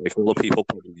 like all the people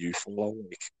probably you follow,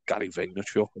 like Gary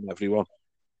Vaynerchuk and everyone.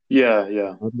 yeah,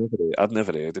 yeah, I'd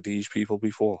never heard of these people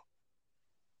before.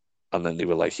 And then they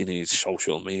were like, you need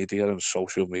social media and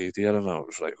social media. And I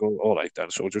was like, oh, all right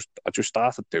then. So I just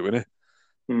started doing it.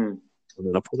 mm, And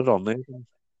then I put it on there. And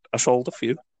I sold a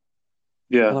few. And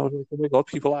yeah, I was like, oh my God,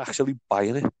 people are actually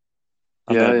buying it.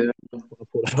 And yeah, then yeah, I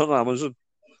put it on Amazon.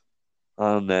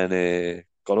 And then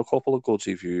got a couple of good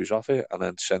reviews off it. And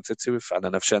then sent it to and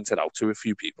then I've sent it out to a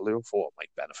few people who I thought might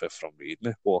benefit from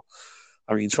reading it. But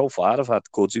I mean, so far I've had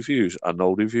good reviews and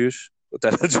no reviews. But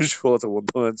then I just thought I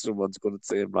wonder when someone's going to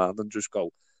turn around and just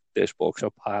go, this book's a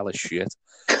pile of shit.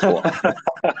 But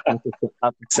at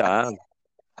the time,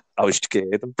 I was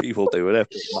scared of people doing it,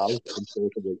 but now I'm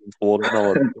sort of waiting for it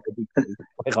now.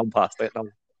 Like I'm past it now.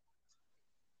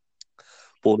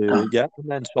 But yeah, and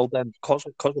then because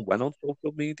I went on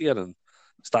social media and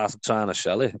started trying to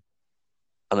sell it,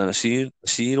 and then I seen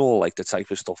all like the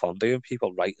type of stuff I'm doing,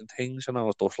 people writing things, and I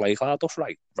was just like, I just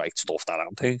write stuff that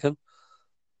I'm thinking.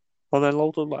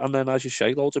 And then as you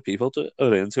say, loads of people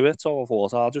are into it, so I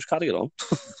thought I'll just carry it on.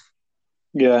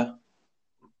 Yeah.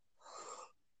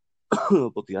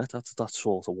 But yeah, that's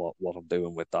sort of what I'm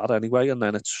doing with that anyway. And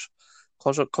then it's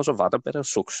because I've had a bit of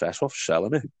success of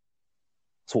selling it.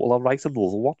 So I'll write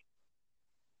another one.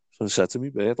 So I said to me,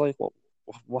 babe, like,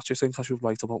 what do you think I should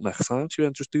write about next time? She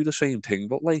went, just do the same thing,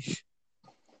 but like,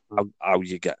 how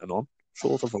you getting on?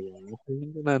 Sort of a long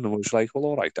thing. And then I was like, well,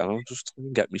 all right, then I'll just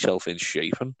get myself in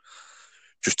shape and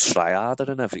just try harder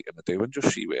in everything I do and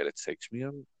just see where it takes me.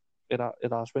 And it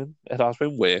has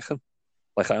been working.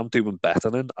 Like, I'm doing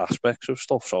better in aspects of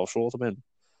stuff, so I've sort of been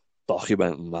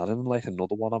documenting that in like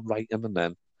another one I'm writing, and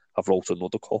then I've wrote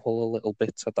another couple of little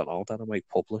bits, I don't know, that I might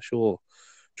publish or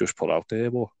just put out there,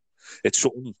 but it's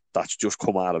something that's just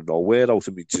come out of nowhere, out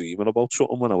of me dreaming about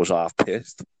something when I was half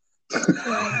pissed.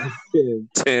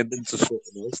 Turned into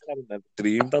something else that I never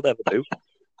dreamed I'd ever do.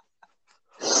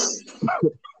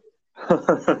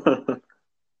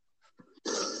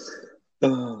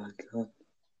 Oh my god!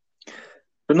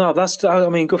 But no, I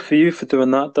mean, good for you for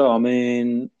doing that, though. I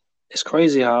mean, it's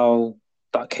crazy how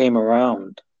that came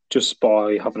around just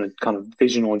by having a kind of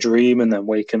vision or dream and then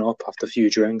waking up after a few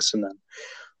drinks, and then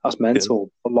that's Yeah,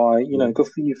 mental. But like, yeah. good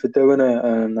for you for doing it.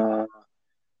 And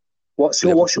what's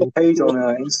your page on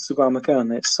Instagram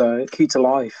again? It's Key to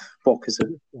Life book, is it?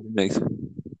 Mate.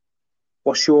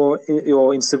 What's your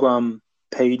Instagram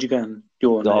page again?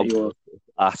 Your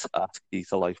at Key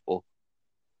to Life book.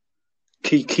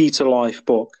 Key to Life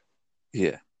book.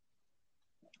 Yeah.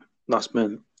 That's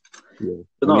mint. Yeah.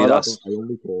 But no, I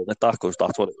only called it that because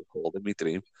that's what it was called in my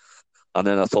dream. And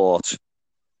then I thought,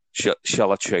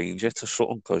 shall I change it to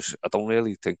something? Because I don't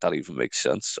really think that even makes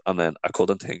sense. And then I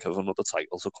couldn't think of another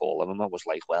title to call it. And I was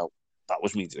like, well, that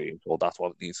was my dream, so that's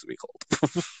what it needs to be called.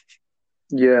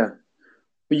 Yeah.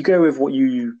 But you go with what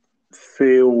you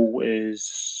feel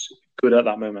is good at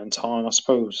that moment in time, I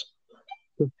suppose.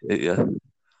 Yeah.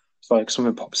 It's like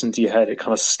something pops into your head, it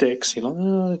kind of sticks. You're like,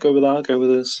 oh, go with that, go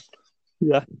with this.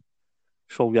 Yeah.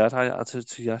 So yeah,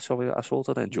 I sort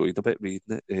of enjoyed a bit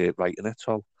reading it, writing it.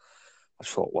 So I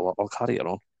thought, well, I'll carry it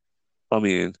on. I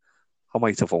mean, I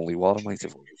might have only sold like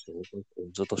 100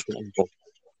 or something, but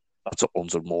that's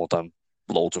 100 more than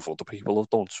loads of other people have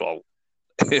done. So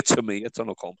to me, it's an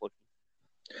accomplishment.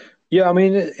 Yeah, I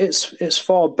mean, it's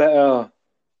far better.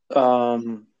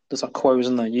 There's that quote,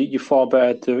 isn't there? You're far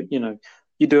better.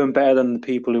 You're doing better than the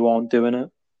people who aren't doing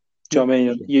it. Do you know what I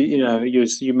mean?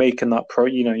 You're making that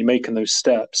you're making those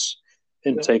steps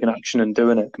in taking action and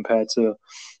doing it compared to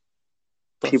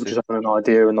people just having an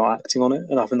idea and not acting on it.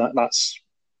 And I think that's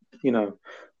one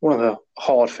of the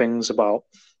hard things about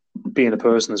being a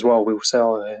person as well. We will say,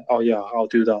 oh yeah, I'll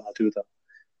do that,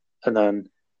 and then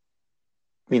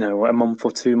a month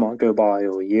or two might go by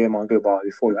or a year might go by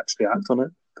before you actually act on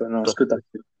it. But no, it's good that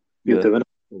you're doing it.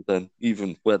 And then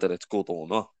even whether it's good or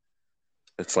not,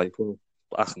 it's like, well,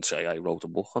 I can say I wrote a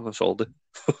book and I sold it.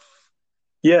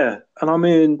 Yeah, and I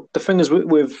mean the thing is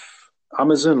with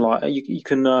Amazon, like you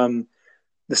can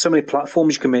there's so many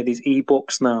platforms you can make these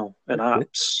ebooks now and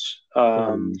apps.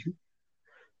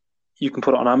 You can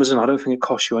put it on Amazon. I don't think it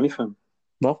costs you anything.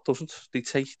 No, it doesn't. They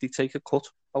take a cut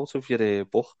out of your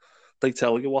book. They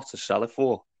tell you what to sell it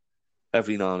for.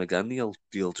 Every now and again,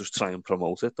 they'll just try and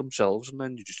promote it themselves, and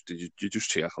then you just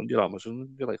check on your Amazon, and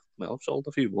you're like, "Well, I've sold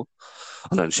a few more,"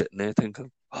 and then sitting there thinking,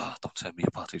 "Oh, don't send me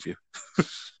a bad review."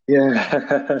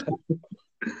 Yeah,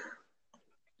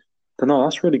 but no,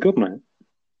 that's really good, mate.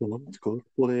 Well, it's good,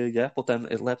 but then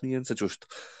it led me into just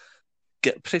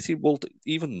get pretty well.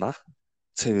 Even that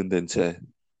turned into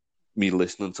me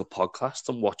listening to podcasts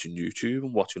and watching YouTube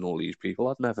and watching all these people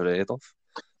I'd never heard of.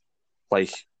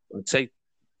 Like, I'd say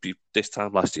this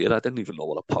time last year, I didn't even know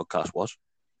what a podcast was.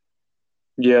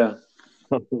 Yeah.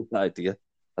 No idea.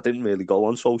 I didn't really go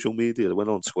on social media. I went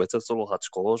on Twitter to look at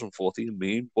scores and 14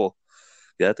 meme, but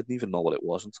yeah, I didn't even know what it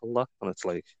was until that. And it's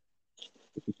like,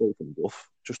 it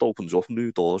just opens up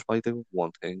new doors by doing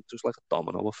one thing, just like a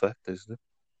domino effect, isn't it?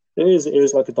 It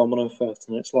is like a domino effect,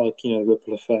 and it's like,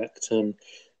 ripple effect. And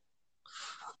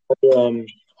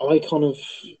I kind of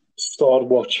started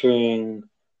watching.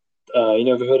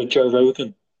 Ever heard of Joe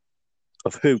Rogan?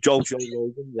 Of who? Joe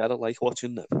Rogan. Yeah, I like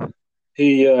watching them.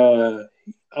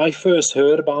 I first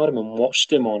heard about him and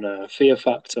watched him on Fear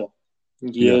Factor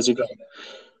years ago,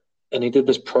 and he did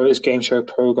this game show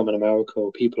program in America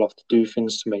where people have to do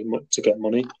things to get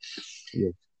money.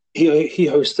 Yeah. He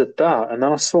hosted that, and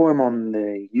then I saw him on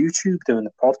the YouTube doing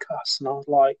the podcast, and I was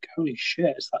like, "Holy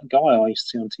shit! It's that guy I used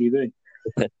to see on TV."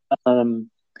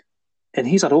 And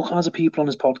he's had all kinds of people on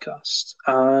his podcast,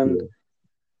 and Yeah.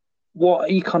 what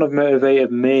he kind of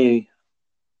motivated me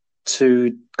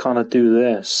to kind of do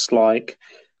this, like,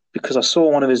 because I saw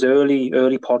one of his early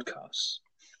podcasts,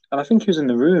 and I think he was in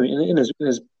the room in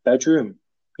his bedroom,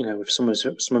 with some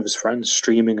of his friends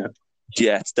streaming it.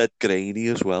 Yeah, it's that grainy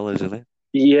as well, isn't it?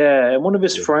 Yeah, and one of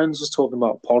his Yeah. friends was talking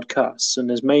about podcasts, and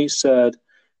his mate said,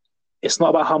 "It's not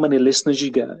about how many listeners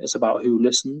you get; it's about who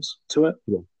listens to it."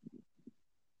 Yeah.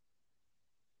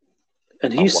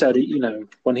 And he said,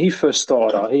 when he first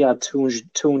started out, he had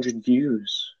 200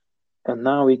 views, and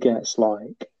now he gets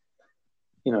like,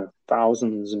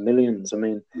 thousands and millions. I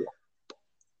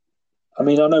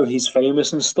know he's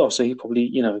famous and stuff, so he probably,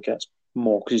 gets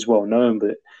more because he's well known.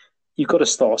 But you've got to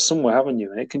start somewhere, haven't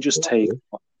you? And it can just take.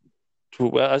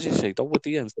 Well, as you say, though, with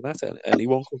the internet,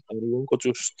 anyone could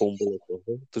just stumble across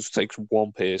it. It just takes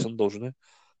one person, doesn't it,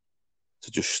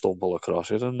 to just stumble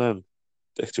across it, and then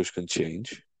it just can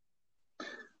change.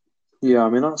 Yeah,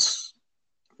 that's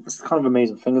the kind of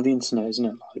amazing thing of the internet, isn't it?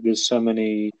 Like, there's so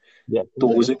many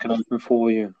doors it can open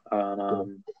for you,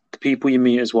 and the people you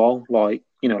meet as well, like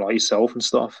like yourself and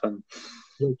stuff. And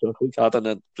And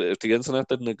then if the internet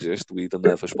didn't exist, we'd have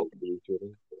never spoken to each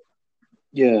other.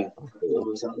 Yeah,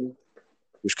 exactly.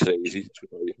 It was crazy.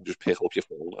 You can just pick up your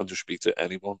phone and just speak to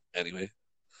anyone, anyway.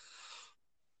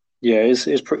 Yeah,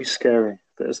 it's pretty scary,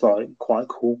 but it's like quite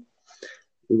cool.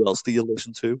 Who else do you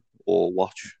listen to or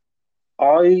watch?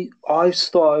 I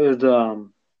started.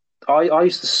 I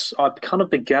kind of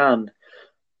began.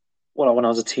 Well, when I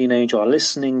was a teenager, I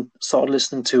started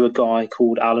listening to a guy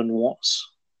called Alan Watts.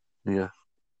 Yeah.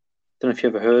 Don't know if you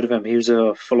ever heard of him. He was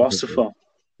a philosopher.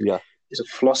 Yeah. He's a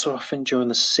philosopher, I think, during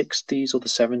the 60s or the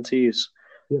 70s.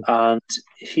 Yeah. And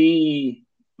he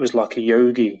was like a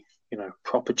yogi,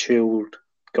 proper chilled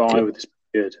guy with his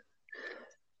beard.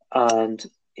 And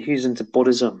he's into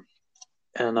Buddhism.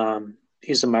 And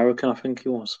he's American, I think he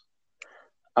was.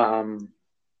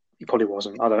 He probably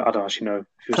wasn't. I don't actually know if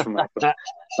he was from America.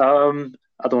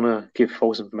 I don't want to give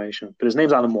false information, but his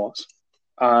name's Alan Watts,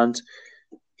 and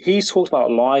he talks about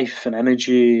life and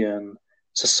energy and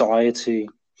society.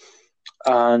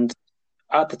 And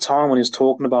at the time when he was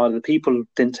talking about it, the people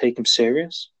didn't take him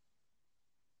serious.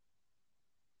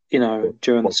 During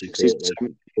the 60s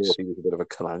and 70s. He was a bit of a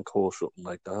crank or something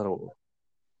like that, or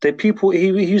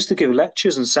he used to give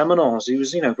lectures and seminars. He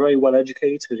was, very well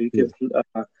educated. He'd give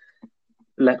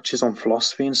lectures on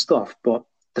philosophy and stuff, but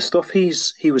the stuff he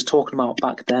was talking about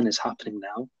back then is happening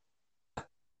now.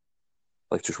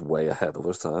 Like just way ahead of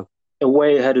his time.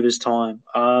 Way ahead of his time.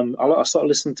 I started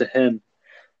listening to him,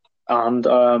 and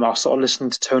I started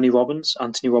listening to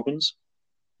Anthony Robbins.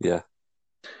 Yeah.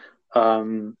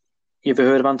 You ever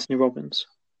heard of Anthony Robbins?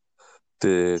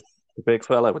 The big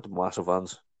fella with the massive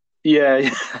hands. Yeah.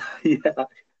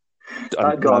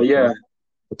 That guy, yeah.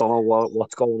 I don't know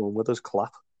what's going on with his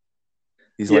clap.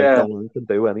 He's like, he can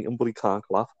do anything, but he can't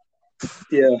clap.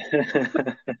 Yeah.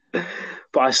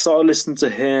 But I started listening to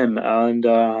him, and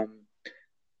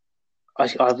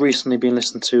I've recently been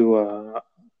listening to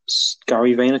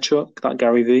Gary Vaynerchuk, that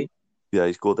Gary V. Yeah,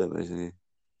 he's good, isn't he?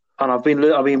 And I've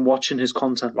been watching his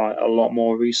content like a lot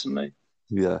more recently.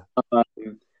 Yeah.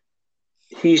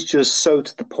 He's just so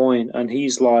to the point, and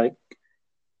he's like,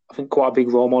 I think, quite a big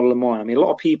role model of mine. A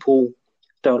lot of people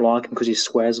don't like him because he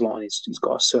swears a lot and he's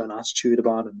got a certain attitude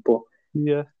about him. But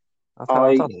yeah,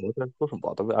 I don't know. It doesn't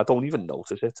bother me. I don't even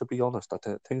notice it, to be honest. I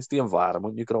think it's the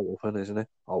environment you grow up in, isn't it?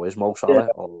 Oh, is Mo Salah? Yeah.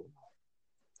 Oh,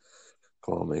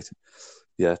 come on, mate.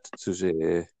 Yeah, who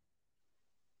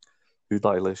did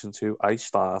I listen to? I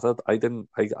done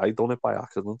it by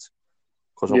accident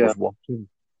because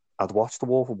I'd watched The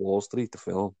Wolf of Wall Street, the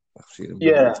film. I've seen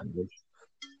it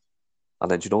and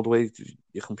then, the way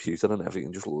your computer and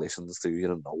everything just listens to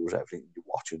you and knows everything you're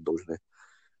watching, doesn't it?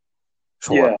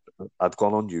 So I'd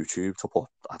gone on YouTube to put,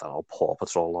 I don't know, Paw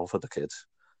Patrol on for the kids.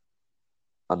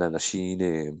 And then I seen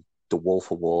the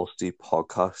Wolf of Wall Street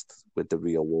podcast with the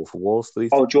real Wolf of Wall Street.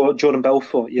 Oh, Jordan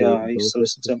Belfort. Yeah, I used to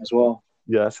listen to him as well.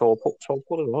 Yeah, so I put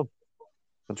it on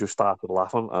and just started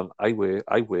laughing. And I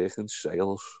work in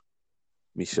sales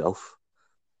myself.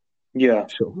 Yeah.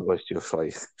 So it was just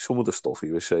like, some of the stuff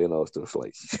he was saying, I was just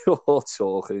like, you're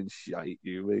talking shite,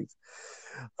 you mate.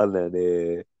 And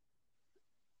then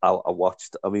I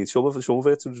watched, some of it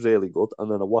was really good. And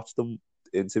then I watched them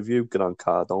interview Grant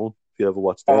Cardone. If you ever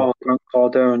watched that? Oh, Grant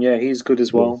Cardone, yeah, he's good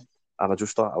as well. And I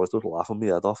was just laughing my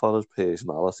head off at his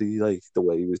personality, like the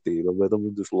way he was dealing with him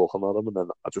and just looking at him. And then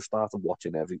I just started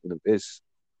watching everything of his.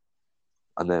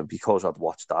 And then because I'd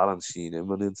watched that and seen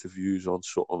him in interviews on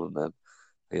something, and then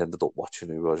I ended up watching,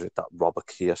 who was it, that Robert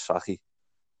Kiyosaki.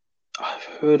 I've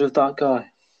heard of that guy.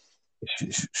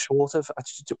 Sort of,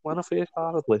 when I first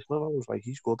started listening, I was like,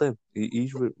 he's good in.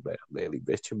 He's really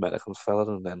rich American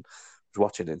fella. And then I was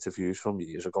watching interviews from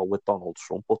years ago with Donald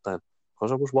Trump, but then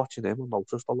because I was watching him, I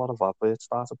noticed a lot of adverts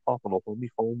started popping up on my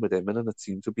phone with him, and it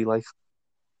seemed to be like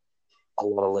a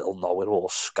lot of little know-it-all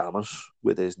scammers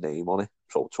with his name on it.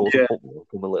 So it sort of Yeah. put me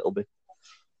up him a little bit.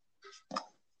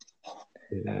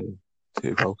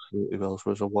 Who else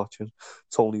was I watching?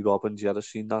 Tony Robbins. You ever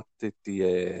seen that? The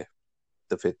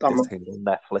thing on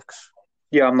Netflix.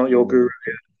 Yeah, I'm not your guru.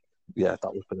 Yeah,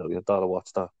 that was brilliant. I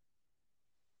watched that.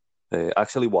 I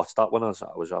actually watched that when I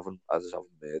was having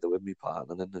murder with my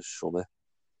partner in the summer.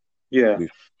 Yeah. We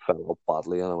fell up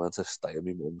badly, and I went to stay at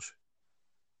my mum's,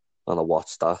 and I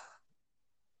watched that.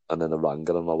 And then I rang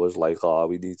her, and I was like, "Oh,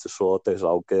 we need to sort this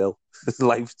out, girl.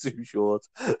 Life's too short."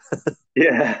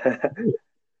 Yeah.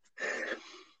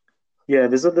 Yeah,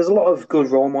 there's a lot of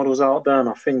good role models out there, and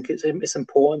I think it's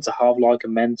important to have like a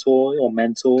mentor or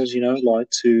mentors, like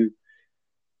to.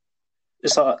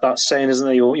 It's like that saying, isn't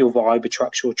it? Your vibe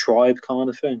attracts your tribe, kind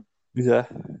of thing. Yeah,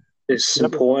 It's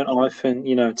important, I think,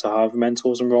 to have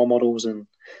mentors and role models and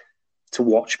to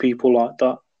watch people like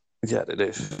that. yeah, it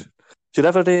is.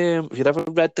 Have you ever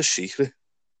read The Secret?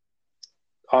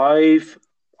 I've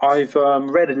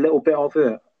read a little bit of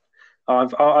it.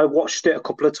 I watched it a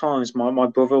couple of times. My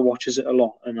brother watches it a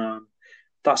lot, and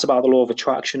that's about the law of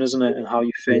attraction, isn't it? And how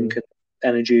you think and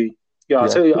energy. Yeah, I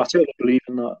totally believe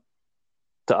in that.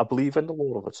 I believe in the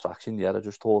law of attraction. Yeah, I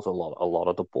just thought a lot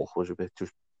of the book was a bit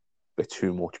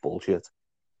too much bullshit.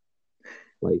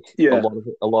 Like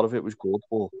a lot of it was good,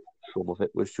 but some of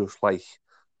it was just like,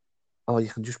 oh, you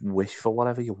can just wish for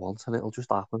whatever you want and it'll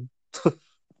just happen.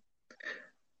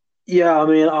 Yeah, I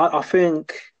mean, I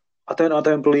think I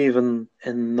don't believe in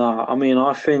that. I mean,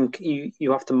 I think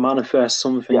you have to manifest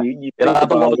something. Yeah. You think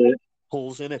about it.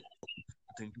 Holes in it.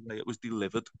 I think the way it was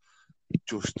delivered,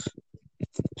 just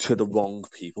to the wrong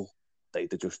people, they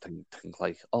just think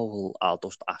like, oh, well, I'll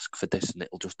just ask for this and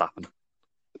it'll just happen.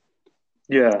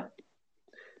 Yeah,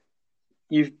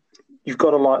 you've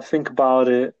got to like think about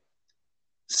it,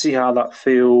 see how that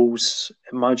feels,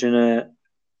 imagine it,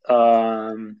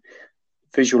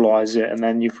 visualize it, and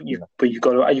then you've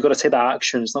got to take that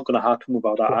action. It's not going to happen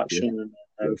without that action and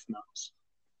everything else.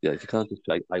 Yeah, you can't just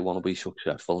say, I want to be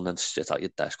successful and then sit at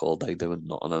your desk all day doing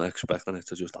nothing and expecting it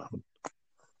to just happen.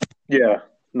 Yeah,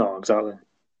 no, exactly.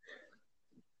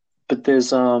 But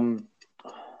there's a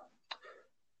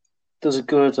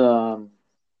good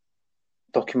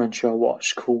documentary I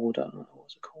watched called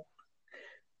what's it called?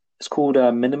 It's called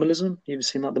Minimalism. You ever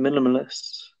seen that? The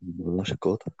Minimalists. That's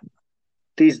good.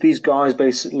 These guys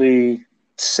basically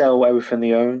sell everything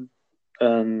they own,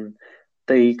 and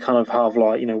they kind of have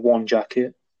like one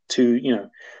jacket,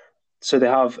 so they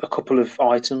have a couple of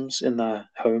items in their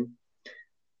home,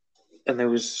 and there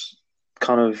was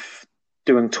kind of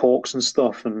doing talks and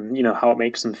stuff, and how it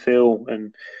makes them feel,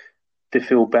 and they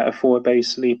feel better for it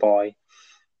basically by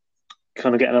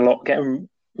kind of getting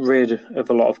rid of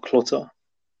a lot of clutter.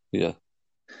 Yeah.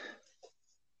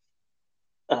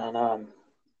 And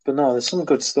but no, there's some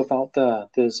good stuff out there.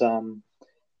 There's you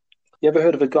ever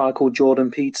heard of a guy called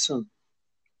Jordan Peterson?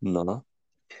 No.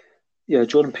 Yeah,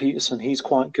 Jordan Peterson, he's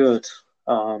quite good.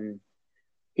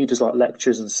 He does like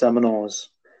lectures and seminars.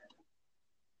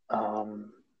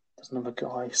 There's another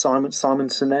guy, Simon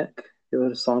Sinek. You ever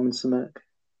heard of Simon Sinek?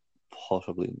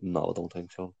 Possibly. No, I don't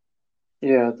think so.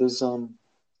 Yeah, there's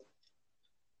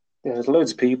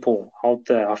loads of people out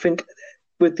there. I think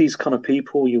with these kind of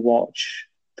people you watch,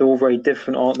 they're all very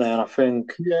different, aren't they? And I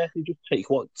think you just take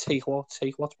what's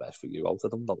best for you out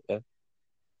of them, don't you?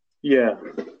 Yeah.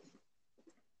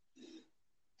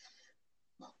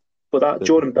 But that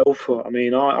Jordan Belfort, I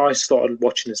mean, I started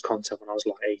watching his content when I was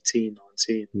like 18,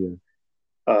 19.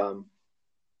 Yeah.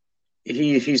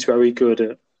 He's very good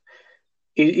at.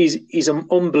 He's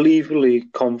unbelievably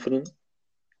confident.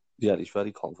 Yeah, he's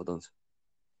very confident.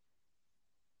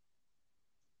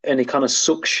 And he kind of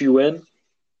sucks you in.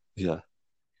 Yeah.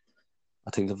 I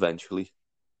think eventually,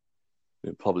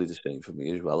 probably the same for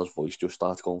me as well, his voice just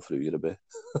starts going through you a bit.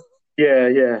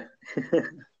 Yeah.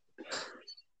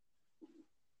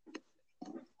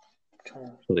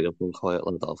 Sorry, I've been quiet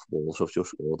like that. Wolves have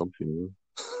just scored, I'm feeling.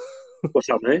 What's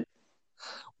that, mate?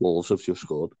 Wolves have just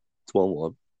scored. It's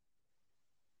 1-1.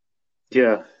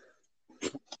 Yeah.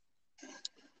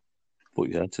 But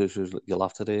yeah, you'll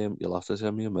have to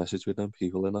send me a message with them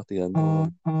people in at the end,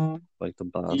 like them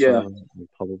bands, Yeah, and I'll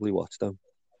probably watch them.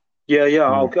 yeah.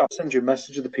 Mm. I'll send you a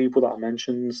message of the people that I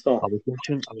mentioned and stuff. I was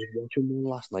watching one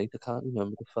last night. I can't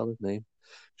remember the fella's name.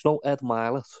 It's no Ed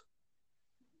Milet.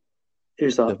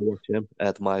 Who's You that? ever watch him?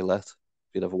 Ed Milet.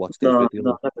 If you ever watched his No,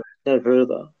 videos. never heard of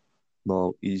that.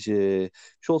 No, he's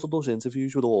sort of does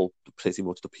interviews with all pretty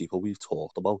much the people we've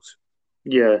talked about.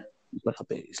 Yeah, He's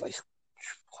like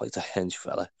quite a hench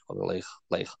fella.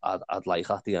 I'd like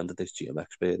at the end of this gym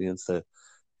experience to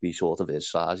be sort of his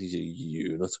size. He's a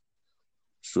unit.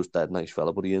 It's just dead nice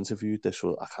fella. But he interviewed this.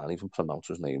 I can't even pronounce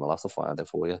his name. I'll have to find it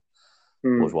for you. I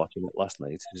was mm. watching it last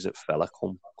night. Is it fella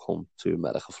come to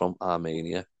America from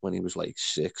Armenia when he was like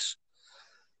 6?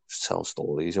 Just telling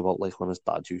stories about like when his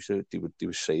dad used to he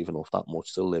was saving up that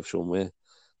much to live somewhere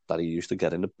that he used to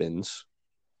get in the bins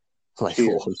like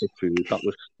loads Jesus. of food that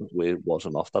was where it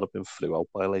wasn't off that had been flew out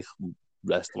by like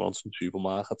restaurants and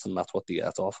supermarkets, and that's what they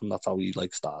ate off, and that's how he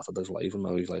like started his life, and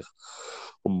now he's like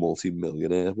a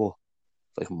multi-millionaire. But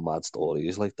like mad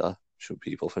stories like that. Should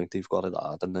people think they've got it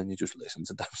hard, and then you just listen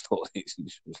to them stories and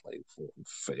you're just like, fucking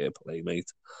fair play,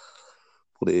 mate.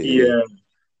 But Yeah,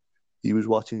 he was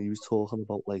talking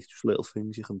about like just little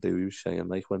things you can do. He was saying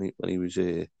like when his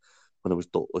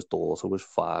daughter was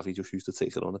 5, he just used to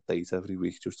take her on a date every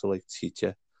week just to like teach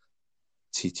her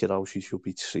how she should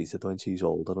be treated when she's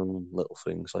older and little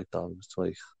things like that. It's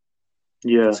like I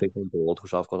yeah, take on board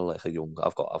because I've got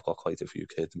I've got quite a few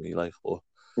kids, me like, but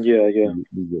yeah.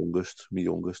 my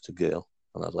youngest a girl,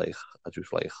 and I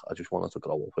just wanted to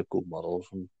grow up with good morals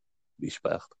and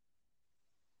respect.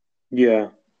 Yeah.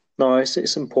 No,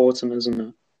 it's important, isn't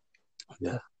it?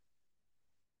 Yeah,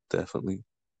 definitely.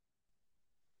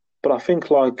 But I think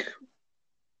like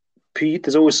Pete,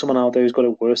 there's always someone out there who's got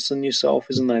it worse than yourself,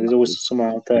 isn't there? There's always someone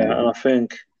out there, and Yeah. I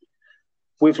think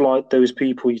with like those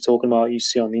people you're talking about, you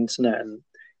see on the internet, and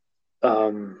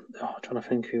I'm trying to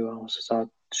think who else has had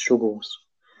struggles.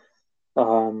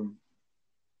 Um,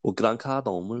 Well, Grant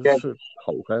Cardone yeah, was a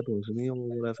cokehead, wasn't he, or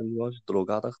whatever he was, drug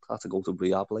addict, had to go to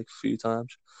rehab like a few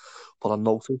times. But I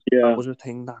noticed that yeah, was a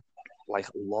thing that, like,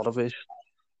 a lot of it,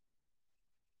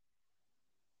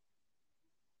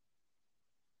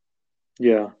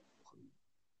 yeah,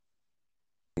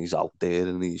 he's out there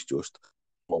and he's just,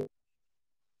 well,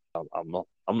 I'm not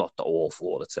all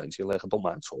for attention. Like, I don't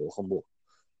mind talking, but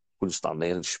couldn't stand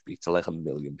there and speak to like a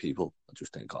million people. I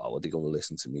just think, oh, what are they going to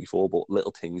listen to me for? But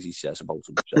little things he says about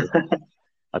himself,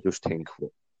 I just think,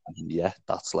 well, yeah,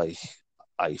 that's like,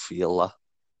 I feel that.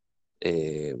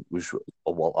 Was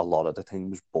well, a lot of the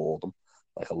thing was boredom.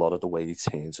 Like a lot of the way he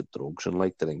turned to drugs and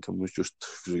like drinking was just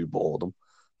through boredom.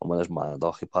 And when his mind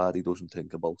occupied, he doesn't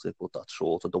think about it. But that's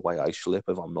sort of the way I slip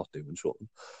if I'm not doing something.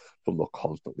 If I'm not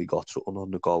constantly got something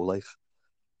on the go. Like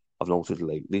I've noticed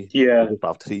lately, I yeah. just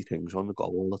have 3 things on the go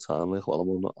all the time. Like, well,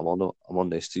 I'm on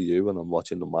this to you, and I'm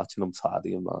watching the match, and I'm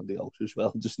tidying around the house as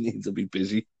well. Just need to be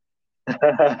busy.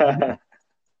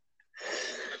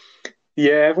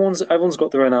 Yeah, everyone's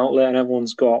got their own outlet, and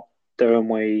everyone's got their own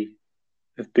way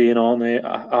of being, aren't they?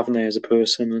 Haven't they, as a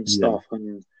person and Yeah. stuff,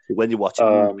 and When you're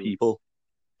watching these people,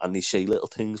 and they say little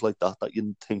things like that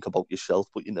you think about yourself,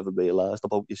 but you never realised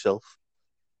about yourself.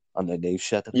 And then they've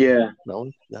said it. yeah, No,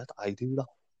 yeah, I do that.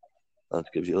 And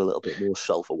it gives you a little bit more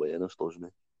self-awareness, doesn't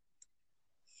it?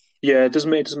 yeah. It does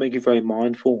make you very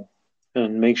mindful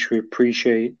and makes you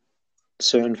appreciate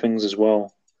certain things as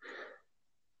well.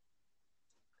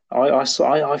 I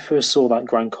first saw that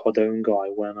Grant Cardone guy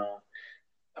when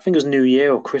I think it was New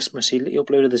Year or Christmas. He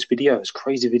uploaded this video, this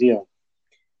crazy video,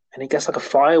 and he gets like a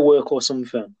firework or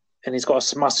something, and he's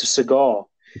got a massive cigar,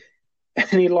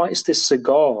 and he lights this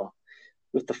cigar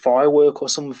with the firework or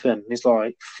something. He's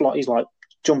like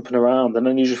jumping around, and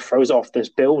then he just throws it off this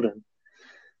building.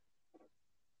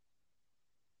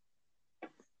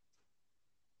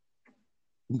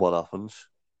 What happens?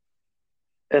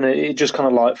 And it just kind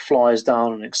of like flies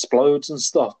down and explodes and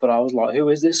stuff. But I was like, who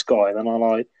is this guy? Then I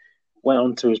like went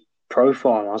onto his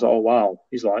profile and I was like, oh wow,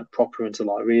 he's like proper into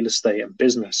like real estate and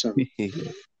business. And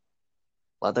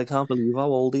Lad, I can't believe how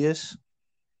old he is.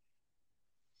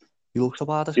 He looks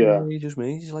about the yeah. same age as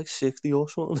me. He's like 60 or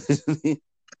something, isn't he?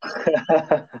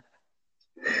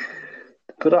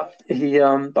 But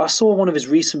I saw one of his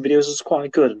recent videos. It was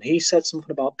quite good, and he said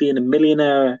something about being a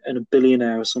millionaire and a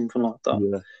billionaire or something like that.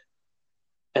 Yeah.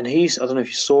 And I don't know if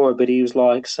you saw it, but he was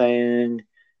like saying,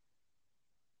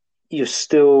 "You're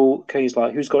still okay." He's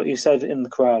like, He said in the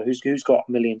crowd, "Who's got $1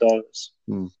 million?"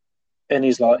 Mm. And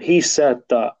he said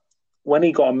that when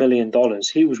he got $1 million,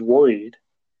 he was worried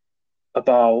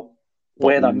about Not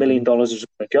where that losing million it. dollars was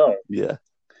going to go. Yeah.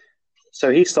 So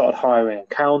he started hiring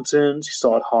accountants, he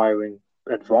started hiring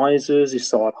advisors, he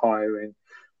started hiring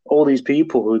all these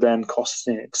people who then cost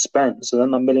an expense. And then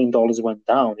 $1 million went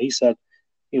down. He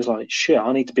was like, shit,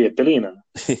 I need to be a billionaire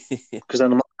because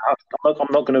then I'm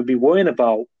not going to be worrying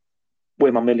about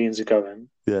where my millions are going.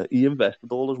 Yeah, he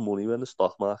invested all his money when the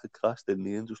stock market crashed, didn't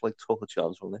he? And just like took a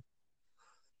chance on it.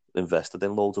 Invested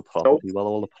in loads of So, property while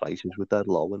all the prices were dead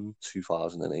low in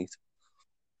 2008.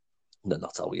 And then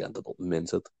that's how he ended up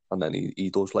minted. And then he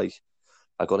does like,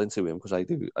 I got into him because I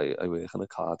work in a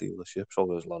car dealership, so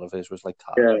there's a lot of his was like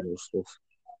car yeah, stuff.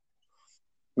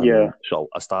 yeah, So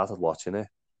I started watching it,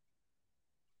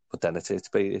 but then it's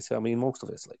I mean, most of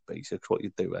it's like basics, what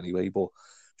you do anyway, but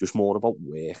just more about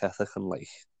work ethic and like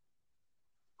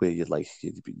where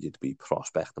you'd be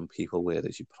prospecting people,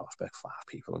 whereas you prospect 5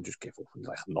 people and just give up and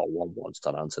like no one wants to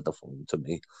answer the phone to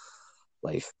me.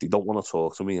 Like they don't want to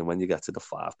talk to me, and when you get to the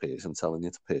 5 person telling you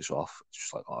to piss off, it's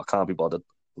just like, oh, I can't be bothered.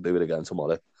 We'll do it again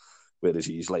tomorrow. Whereas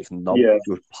he's like, no, yeah,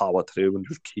 just power through and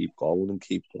just keep going and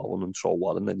keep going and so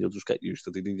what, and then you'll just get used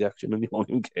to the rejection and you won't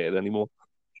even care anymore.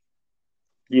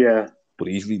 yeah, But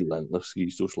he's relentless.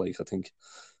 He's just like, I think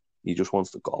he just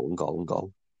wants to go and go and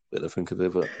go. But I think if I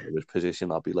were in his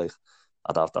position, I'd be like,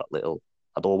 I'd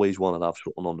always want to have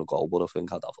something on the go, but I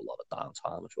think I'd have a lot of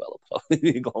downtime as well. I'd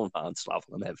probably be going around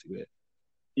traveling everywhere.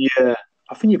 yeah.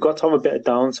 I think you've got to have a bit of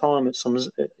downtime at some,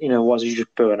 otherwise you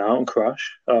just burn out and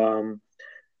crash.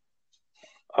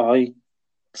 I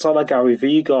It's like that Gary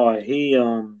V guy.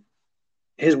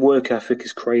 His work ethic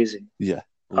is crazy, Yeah.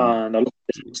 and I look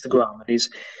at his Instagram, and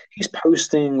he's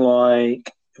posting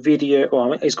like video. Well, I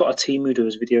mean, he's got a team who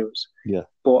does videos, Yeah.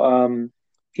 but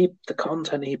the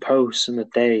content he posts in a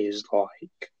day is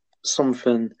like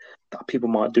something that people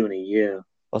might do in a year,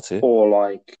 That's it. or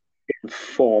like in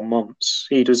 4 months.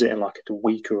 He does it in like a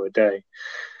week or a day.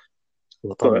 I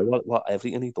don't But know what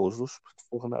everything he does.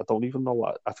 I don't even know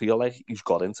what. I feel like he's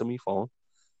got into my phone.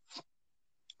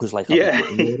 Because like I'll be yeah,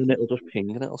 sitting there and it'll just ping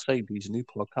and it'll say there's a new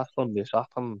podcast on this app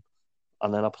and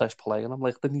then I press play and I'm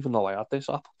like, I didn't even know I had this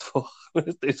app. Where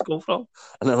did this come from?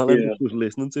 And then I'll end yeah, up just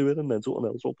listening to it and then something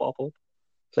else will pop up.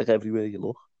 It's like everywhere you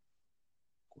look.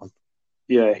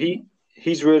 yeah.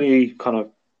 He's really kind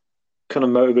of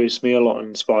motivates me a lot and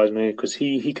inspires me because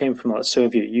he came from like the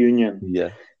Soviet Union. Yeah.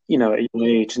 At a young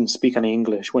age, didn't speak any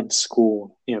English, went to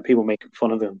school. People making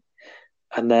fun of him,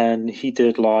 and then he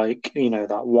did like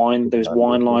that those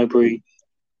wine library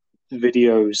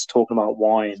videos talking about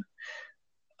wine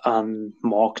and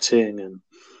marketing, and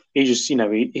he just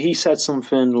he said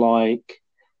something like,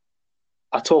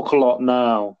 "I talk a lot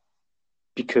now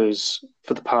because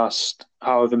for the past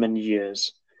however many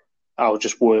years I was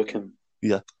just working."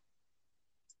 Yeah.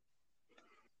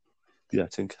 Yeah,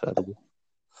 it's incredible.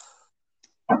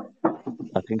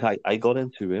 I think I got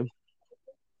into him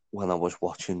when I was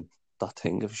watching that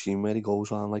thing of seen where he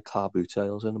goes on like car boot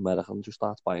sales in America and just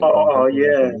starts buying Oh cars.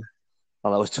 yeah,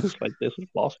 And I was just like, this is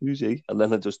boss, who's he? And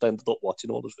then I just ended up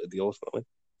watching all his videos from him.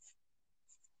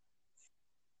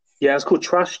 yeah. It's called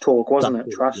Trash Talk, wasn't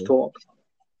it? Trash Yeah. Talk.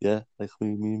 Yeah, like me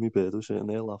and my bird was sitting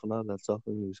there laughing at that stuff,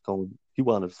 and he was going, he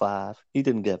wanted 5, he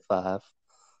didn't get 5,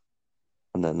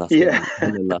 and then Yeah.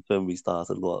 that's when we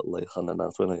started like, and then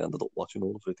that's when I ended up watching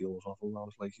all the videos of him. I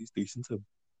was like, he's decent too.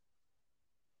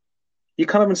 You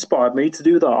kind of inspired me to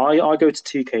do that. I go to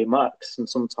TK Maxx and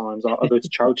sometimes I go to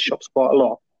charity shops quite a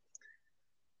lot.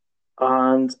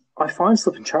 And I find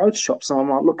stuff in charity shops and I'm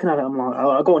like looking at it, I'm like,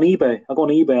 I go on eBay. I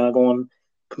go on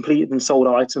completed and sold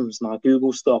items and I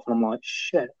Google stuff and I'm like,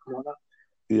 shit. I'm like that.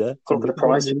 Yeah, I look at the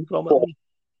price. But,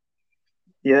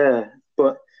 yeah,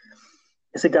 but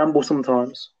it's a gamble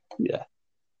sometimes. Yeah,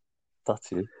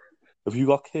 that's it. Have you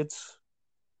got kids?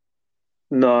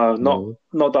 No, No.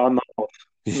 not that I know of.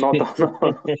 Not that I know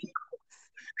of.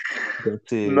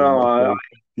 That's No,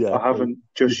 yeah, I haven't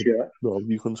just yet. no,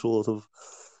 you can sort of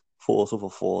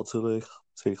afford to like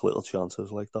take little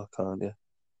chances like that, can't you?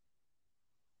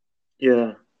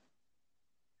 Yeah.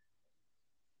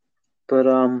 But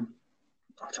I'll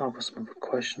try to put some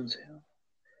questions here.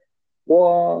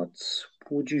 What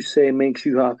would you say makes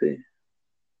you happy?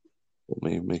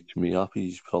 What makes me happy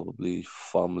is probably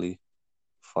family.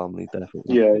 Family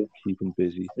definitely Yeah, keeping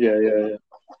busy. yeah.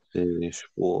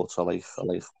 Sports. I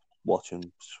like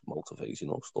watching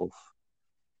motivational stuff.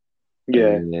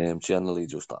 Yeah, Generally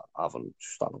just having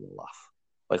a laugh.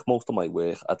 Like most of my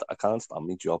work, I can't stand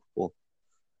my job, but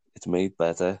it's made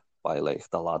better by like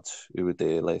the lads who were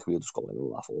there. Like we'll just go in and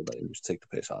laugh all day and just take the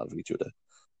piss out of each other.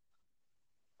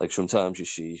 Like sometimes you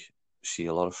see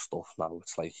a lot of stuff now.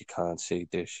 It's like you can't say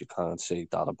this, you can't say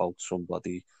that about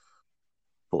somebody.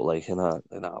 But like in that,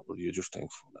 you just think,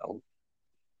 well,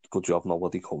 good job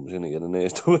nobody comes in here and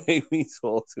there's the way we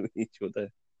talk to each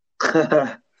other.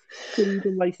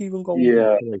 Even going back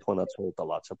Yeah, to when I told the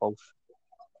lads about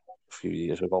a few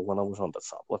years ago when I was on the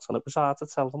tablets, and it was hard to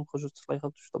tell them because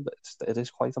it's it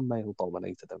is quite a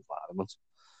male-dominated environment.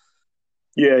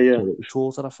 yeah. So it was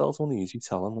sort of, I felt uneasy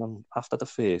telling them after the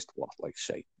first,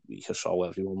 say, week or so,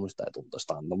 everyone was dead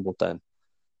understanding, but then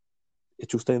it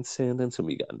just then turned into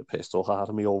me getting the pistol hard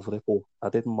at me over it, but I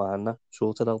didn't mind that,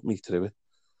 sort of helped me through it.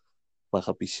 Like,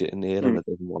 I'd be sitting there and I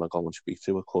didn't want to go and speak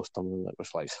to a customer, and it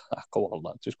was like, go on,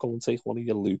 man, just go and take one of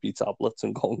your loopy tablets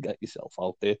and go and get yourself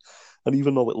out there. And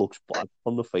even though it looks bad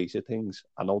on the face of things,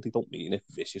 I know they don't mean it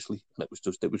viciously, and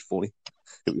it was funny.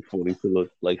 It was funny to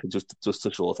look, like, just to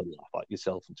sort of laugh at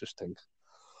yourself and just think,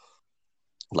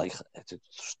 like,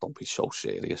 just don't be so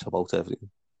serious about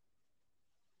everything.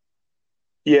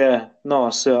 Yeah, no,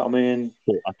 so I mean,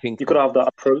 But I think you got to have that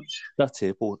approach. that's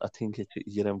it, but I think it's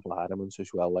your environment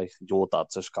as well. Like, your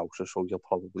dad's a scouser, so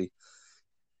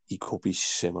he could be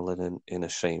similar in the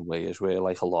same way as where,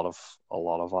 like, a lot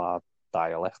of our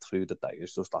dialect through the day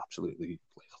is just absolutely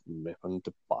like ripping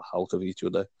the back out of each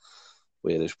other.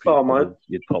 Whereas Oh my,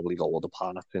 you'd probably go other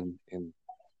parts in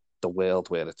the world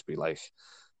where it'd be like,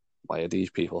 why are these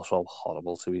people so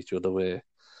horrible to each other? Where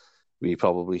we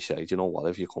probably say, do you know what,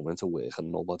 if you come into work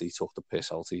and nobody took the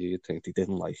piss out of you, you'd think they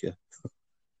didn't like you.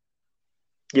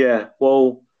 yeah.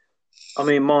 Well, I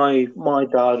mean, my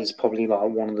dad is probably like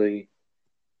one of the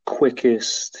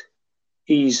quickest.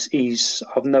 He's.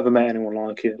 I've never met anyone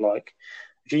like it. Like,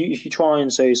 if you try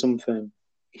and say something,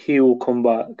 he will come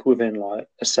back within like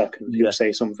a second. He'll Yeah.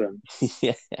 say something.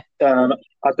 Yeah.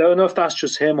 I don't know if that's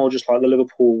just him or just like the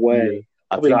Liverpool way. Yeah.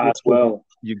 I Probably think that as well.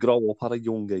 you grow up at a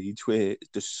young age where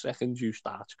the second you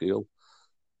start school,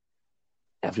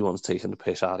 everyone's taking the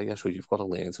piss out of you, so you've got to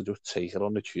learn to just take it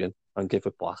on the chin and give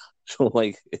it back. So,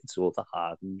 like, it's sort of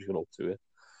hard and you get up to it.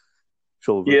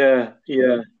 So Yeah,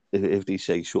 if they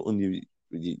say something,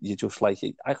 you just like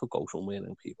it. I could go somewhere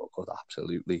and people could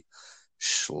absolutely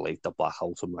slate the back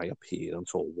out of my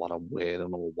appearance or what I'm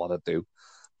wearing or what I do,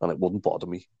 and it wouldn't bother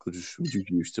me because I'm just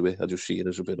used to it. I just see it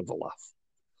as a bit of a laugh.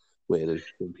 Whereas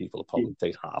some people will probably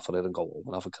take half of it and go home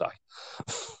and have a cry.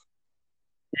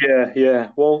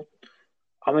 yeah. Well,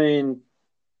 I mean,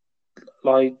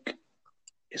 like,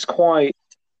 it's quite,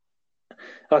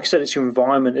 like I said, it's your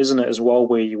environment, isn't it, as well,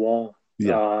 where you are,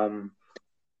 Yeah.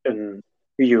 and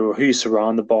who you're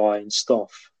surrounded by and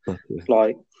stuff. Okay.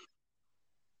 Like,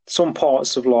 some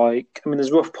parts of, like, I mean,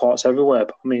 there's rough parts everywhere,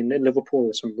 but I mean, in Liverpool,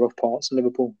 there's some rough parts in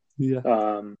Liverpool. Yeah.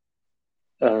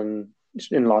 And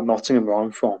in like Nottingham, where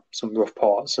I'm from, some rough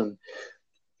parts, and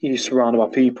you're surrounded by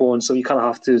people, and so you kind of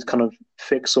have to kind of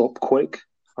fix up quick,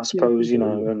 I suppose, you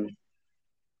know. And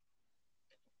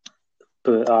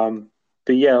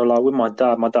but yeah, like with my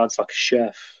dad's like a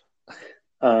chef,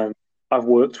 and I've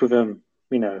worked with him,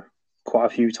 you know, quite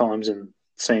a few times in the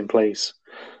same place,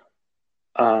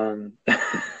 and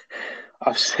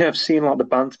I've seen like the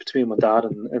banter between my dad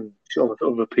and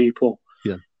other people,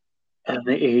 Yeah. and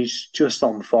he's just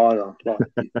on fire, like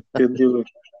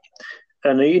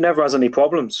and he never has any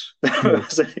problems. Never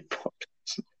has any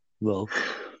problems.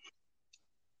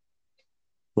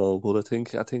 Well, but I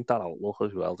think that outlook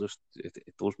as well, just it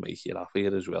does make you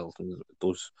happier as well. And it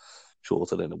does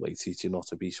sort of in a way teach you not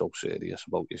to be so serious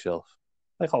about yourself.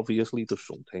 Like, obviously there's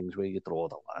some things where you draw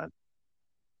the line.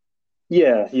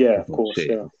 Yeah, of course,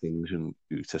 yeah. Things and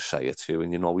who to say it to,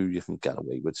 and you know who you can get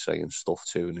away with saying stuff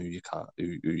to, and who you can't.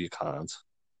 Who you can't.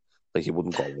 Like, you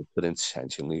wouldn't go with it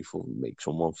intentionally for make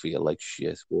someone feel like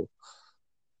shit, but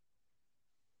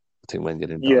I think when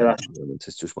you're in that environment,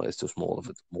 it's just more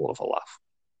of a laugh.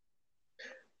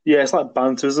 Yeah, it's like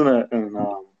banter, isn't it? And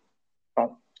like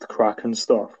the crack and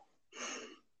stuff.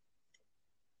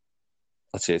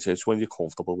 That's it. It's when you're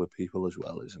comfortable with people as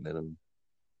well, isn't it? And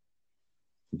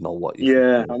know what you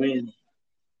Yeah, I mean,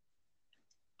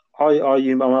 I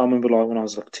remember like when I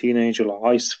was like a teenager, like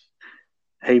I used to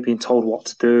hate being told what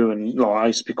to do, and like I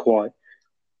used to be quite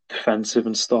defensive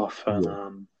and stuff.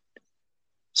 And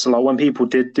so like when people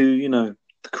did do, you know,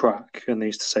 the crack and they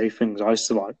used to say things, I used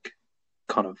to like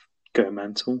kind of go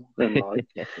mental and like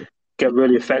get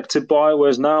really affected by it.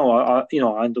 Whereas now, I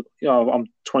end up, you know, I'm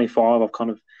 25. I've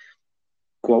kind of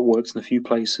worked in a few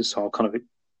places, so I've kind of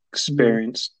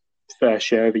experienced fair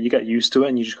share of it. You get used to it,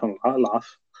 and you just kind of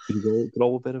laugh. You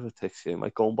grow a bit of a thick skin.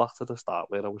 Like, going back to the start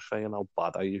where I was saying how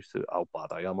bad I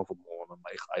am of a morning.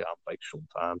 Like, I am, like,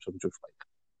 sometimes I'm just like,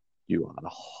 you are a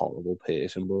horrible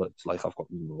person, but it's like I've got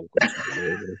no control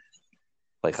over it.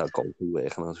 Like, I go to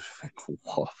work and I just think,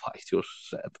 what have I just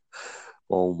said?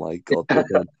 Oh my God. But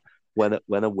then when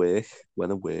I worked,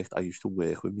 I used to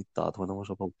work with my dad when I was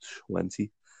about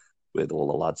 20, with all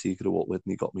the lads he grew up with,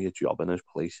 and he got me a job in his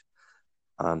place.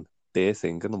 And their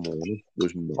thing in the morning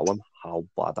was knowing how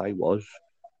bad I was,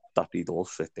 that they'd all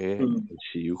sit there and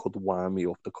see who could wind me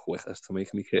up the quickest to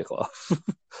make me kick off.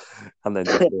 And then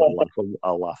just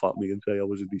I'll laugh at me and say I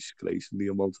was a disgrace in the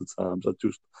amount of times I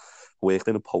just worked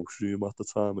in a post room at the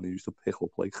time, and I used to pick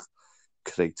up like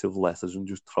creative letters and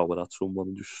just throw it at someone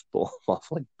and just storm off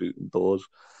like booting doors.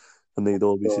 And they'd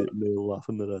all be sitting there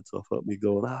laughing their heads off at me,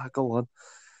 going, go on,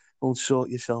 don't sort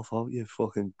yourself out, you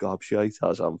fucking gobshite,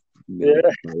 as I'm nearly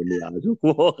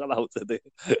walking out of there.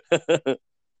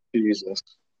 Jesus.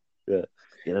 Yeah,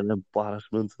 an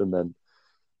embarrassment, and then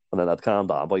I'd calm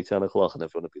down by 10 o'clock and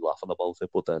everyone would be laughing about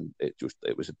it, but then it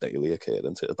was a daily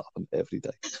occurrence. It happened every day.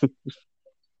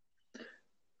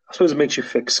 I suppose it makes you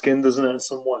thick-skinned, doesn't it, in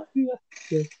some way? Yeah,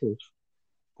 of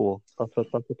course. But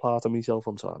that's a part of myself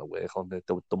I'm trying to work on,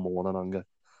 the morning anger.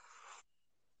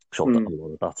 So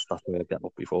that's where I get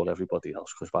up before everybody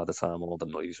else, because by the time all the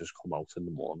noises come out in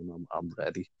the morning, I'm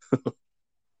ready.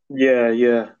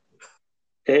 Yeah.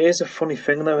 It is a funny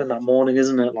thing, though, in that morning,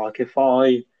 isn't it? Like,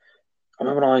 I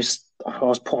remember when I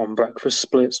was put on breakfast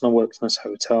splits and I worked in this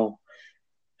hotel,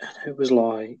 and it was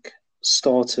like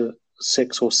start at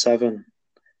 6 or 7,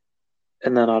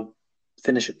 and then I'd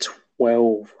finish at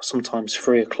 12, sometimes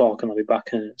 3 o'clock, and I'd be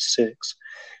back in at 6.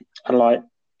 And like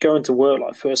going to work,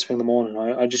 like first thing in the morning,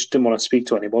 I just didn't want to speak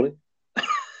to anybody.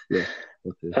 Yeah.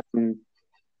 Okay. And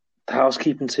the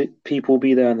housekeeping people would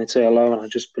be there and they'd say hello, and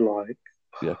I'd just be like,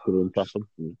 yeah, couldn't pass them.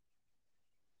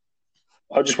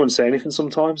 I just wouldn't say anything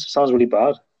sometimes. It sounds really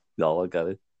bad. No, I get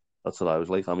it. That's what I was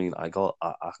like. I mean, I can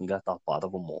get that bad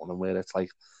of a morning where it's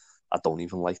like, I don't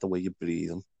even like the way you're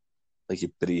breathing. Like you're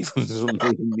breathing.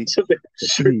 It's a bit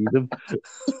breathing.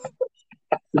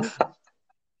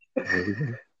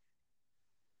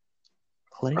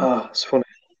 It's funny.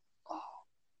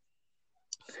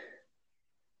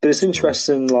 But it's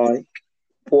interesting, like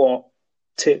what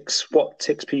ticks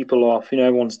people off. You know,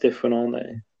 everyone's different, aren't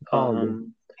they?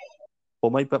 Well,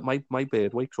 my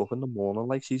bird wakes up in the morning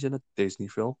like she's in a Disney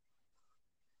film.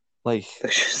 Like,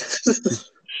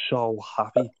 she's so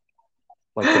happy.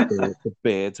 Like, the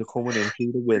birds are coming in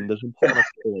through the windows and putting her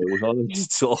clothes on, and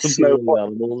she's talking to the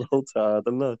animals outside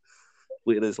and that.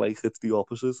 Whereas, like, it's the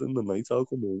opposite in the night. I'll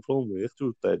come home from work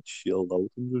just dead chilled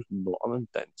out and just nothing, and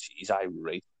then she's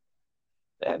irate.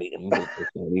 Any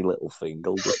little thing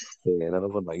will just turn it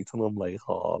overnight, and I'm like,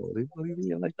 oh, what are you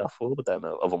doing like that for? But then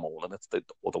of a morning, it's the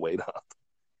other way that.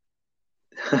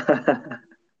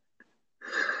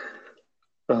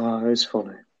 Oh, it's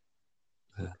funny.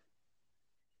 Yeah.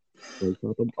 I'm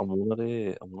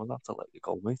gonna have to let you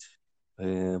go, mate.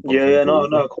 No,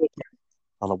 of course.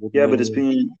 But it's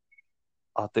been.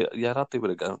 I'd do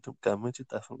it again, mate.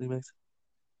 Definitely, mate.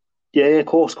 Yeah, of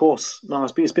course. No,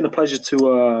 it's been a pleasure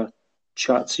to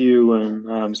chat to you, and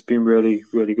it's been really,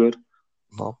 really good.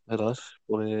 No, it has.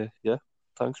 But yeah,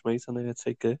 thanks, mate, and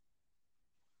take care.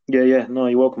 Yeah. No,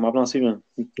 you're welcome. Have a nice evening.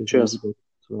 Cheers.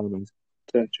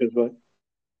 Cheers, bye.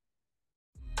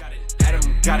 Got it.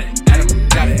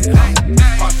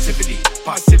 Parrsitivity.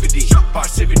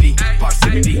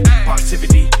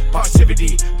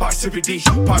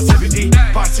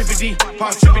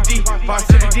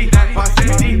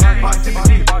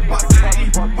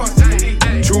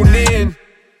 Tune in.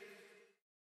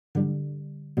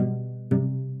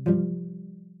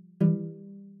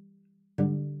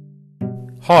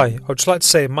 Hi, I'd just like to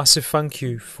say a massive thank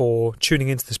you for tuning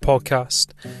into this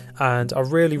podcast, and I'm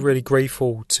really, really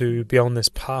grateful to be on this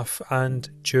path and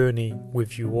journey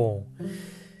with you all.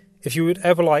 If you would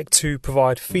ever like to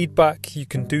provide feedback, you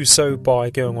can do so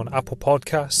by going on Apple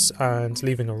Podcasts and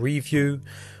leaving a review,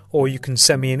 or you can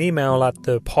send me an email at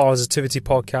the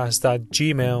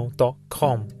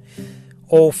parrsitivitypodcast@gmail.com.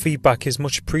 All feedback is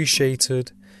much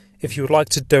appreciated. If you would like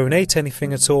to donate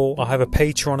anything at all, I have a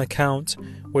Patreon account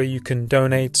where you can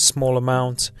donate a small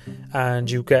amount and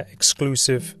you get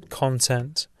exclusive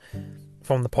content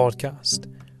from the podcast.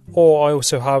 Or I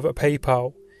also have a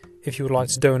PayPal if you would like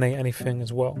to donate anything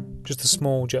as well, just a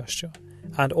small gesture.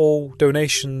 And all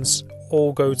donations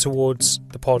all go towards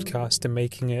the podcast and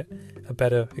making it a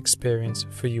better experience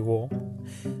for you all.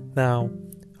 Now,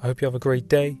 I hope you have a great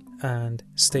day and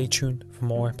stay tuned for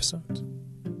more episodes.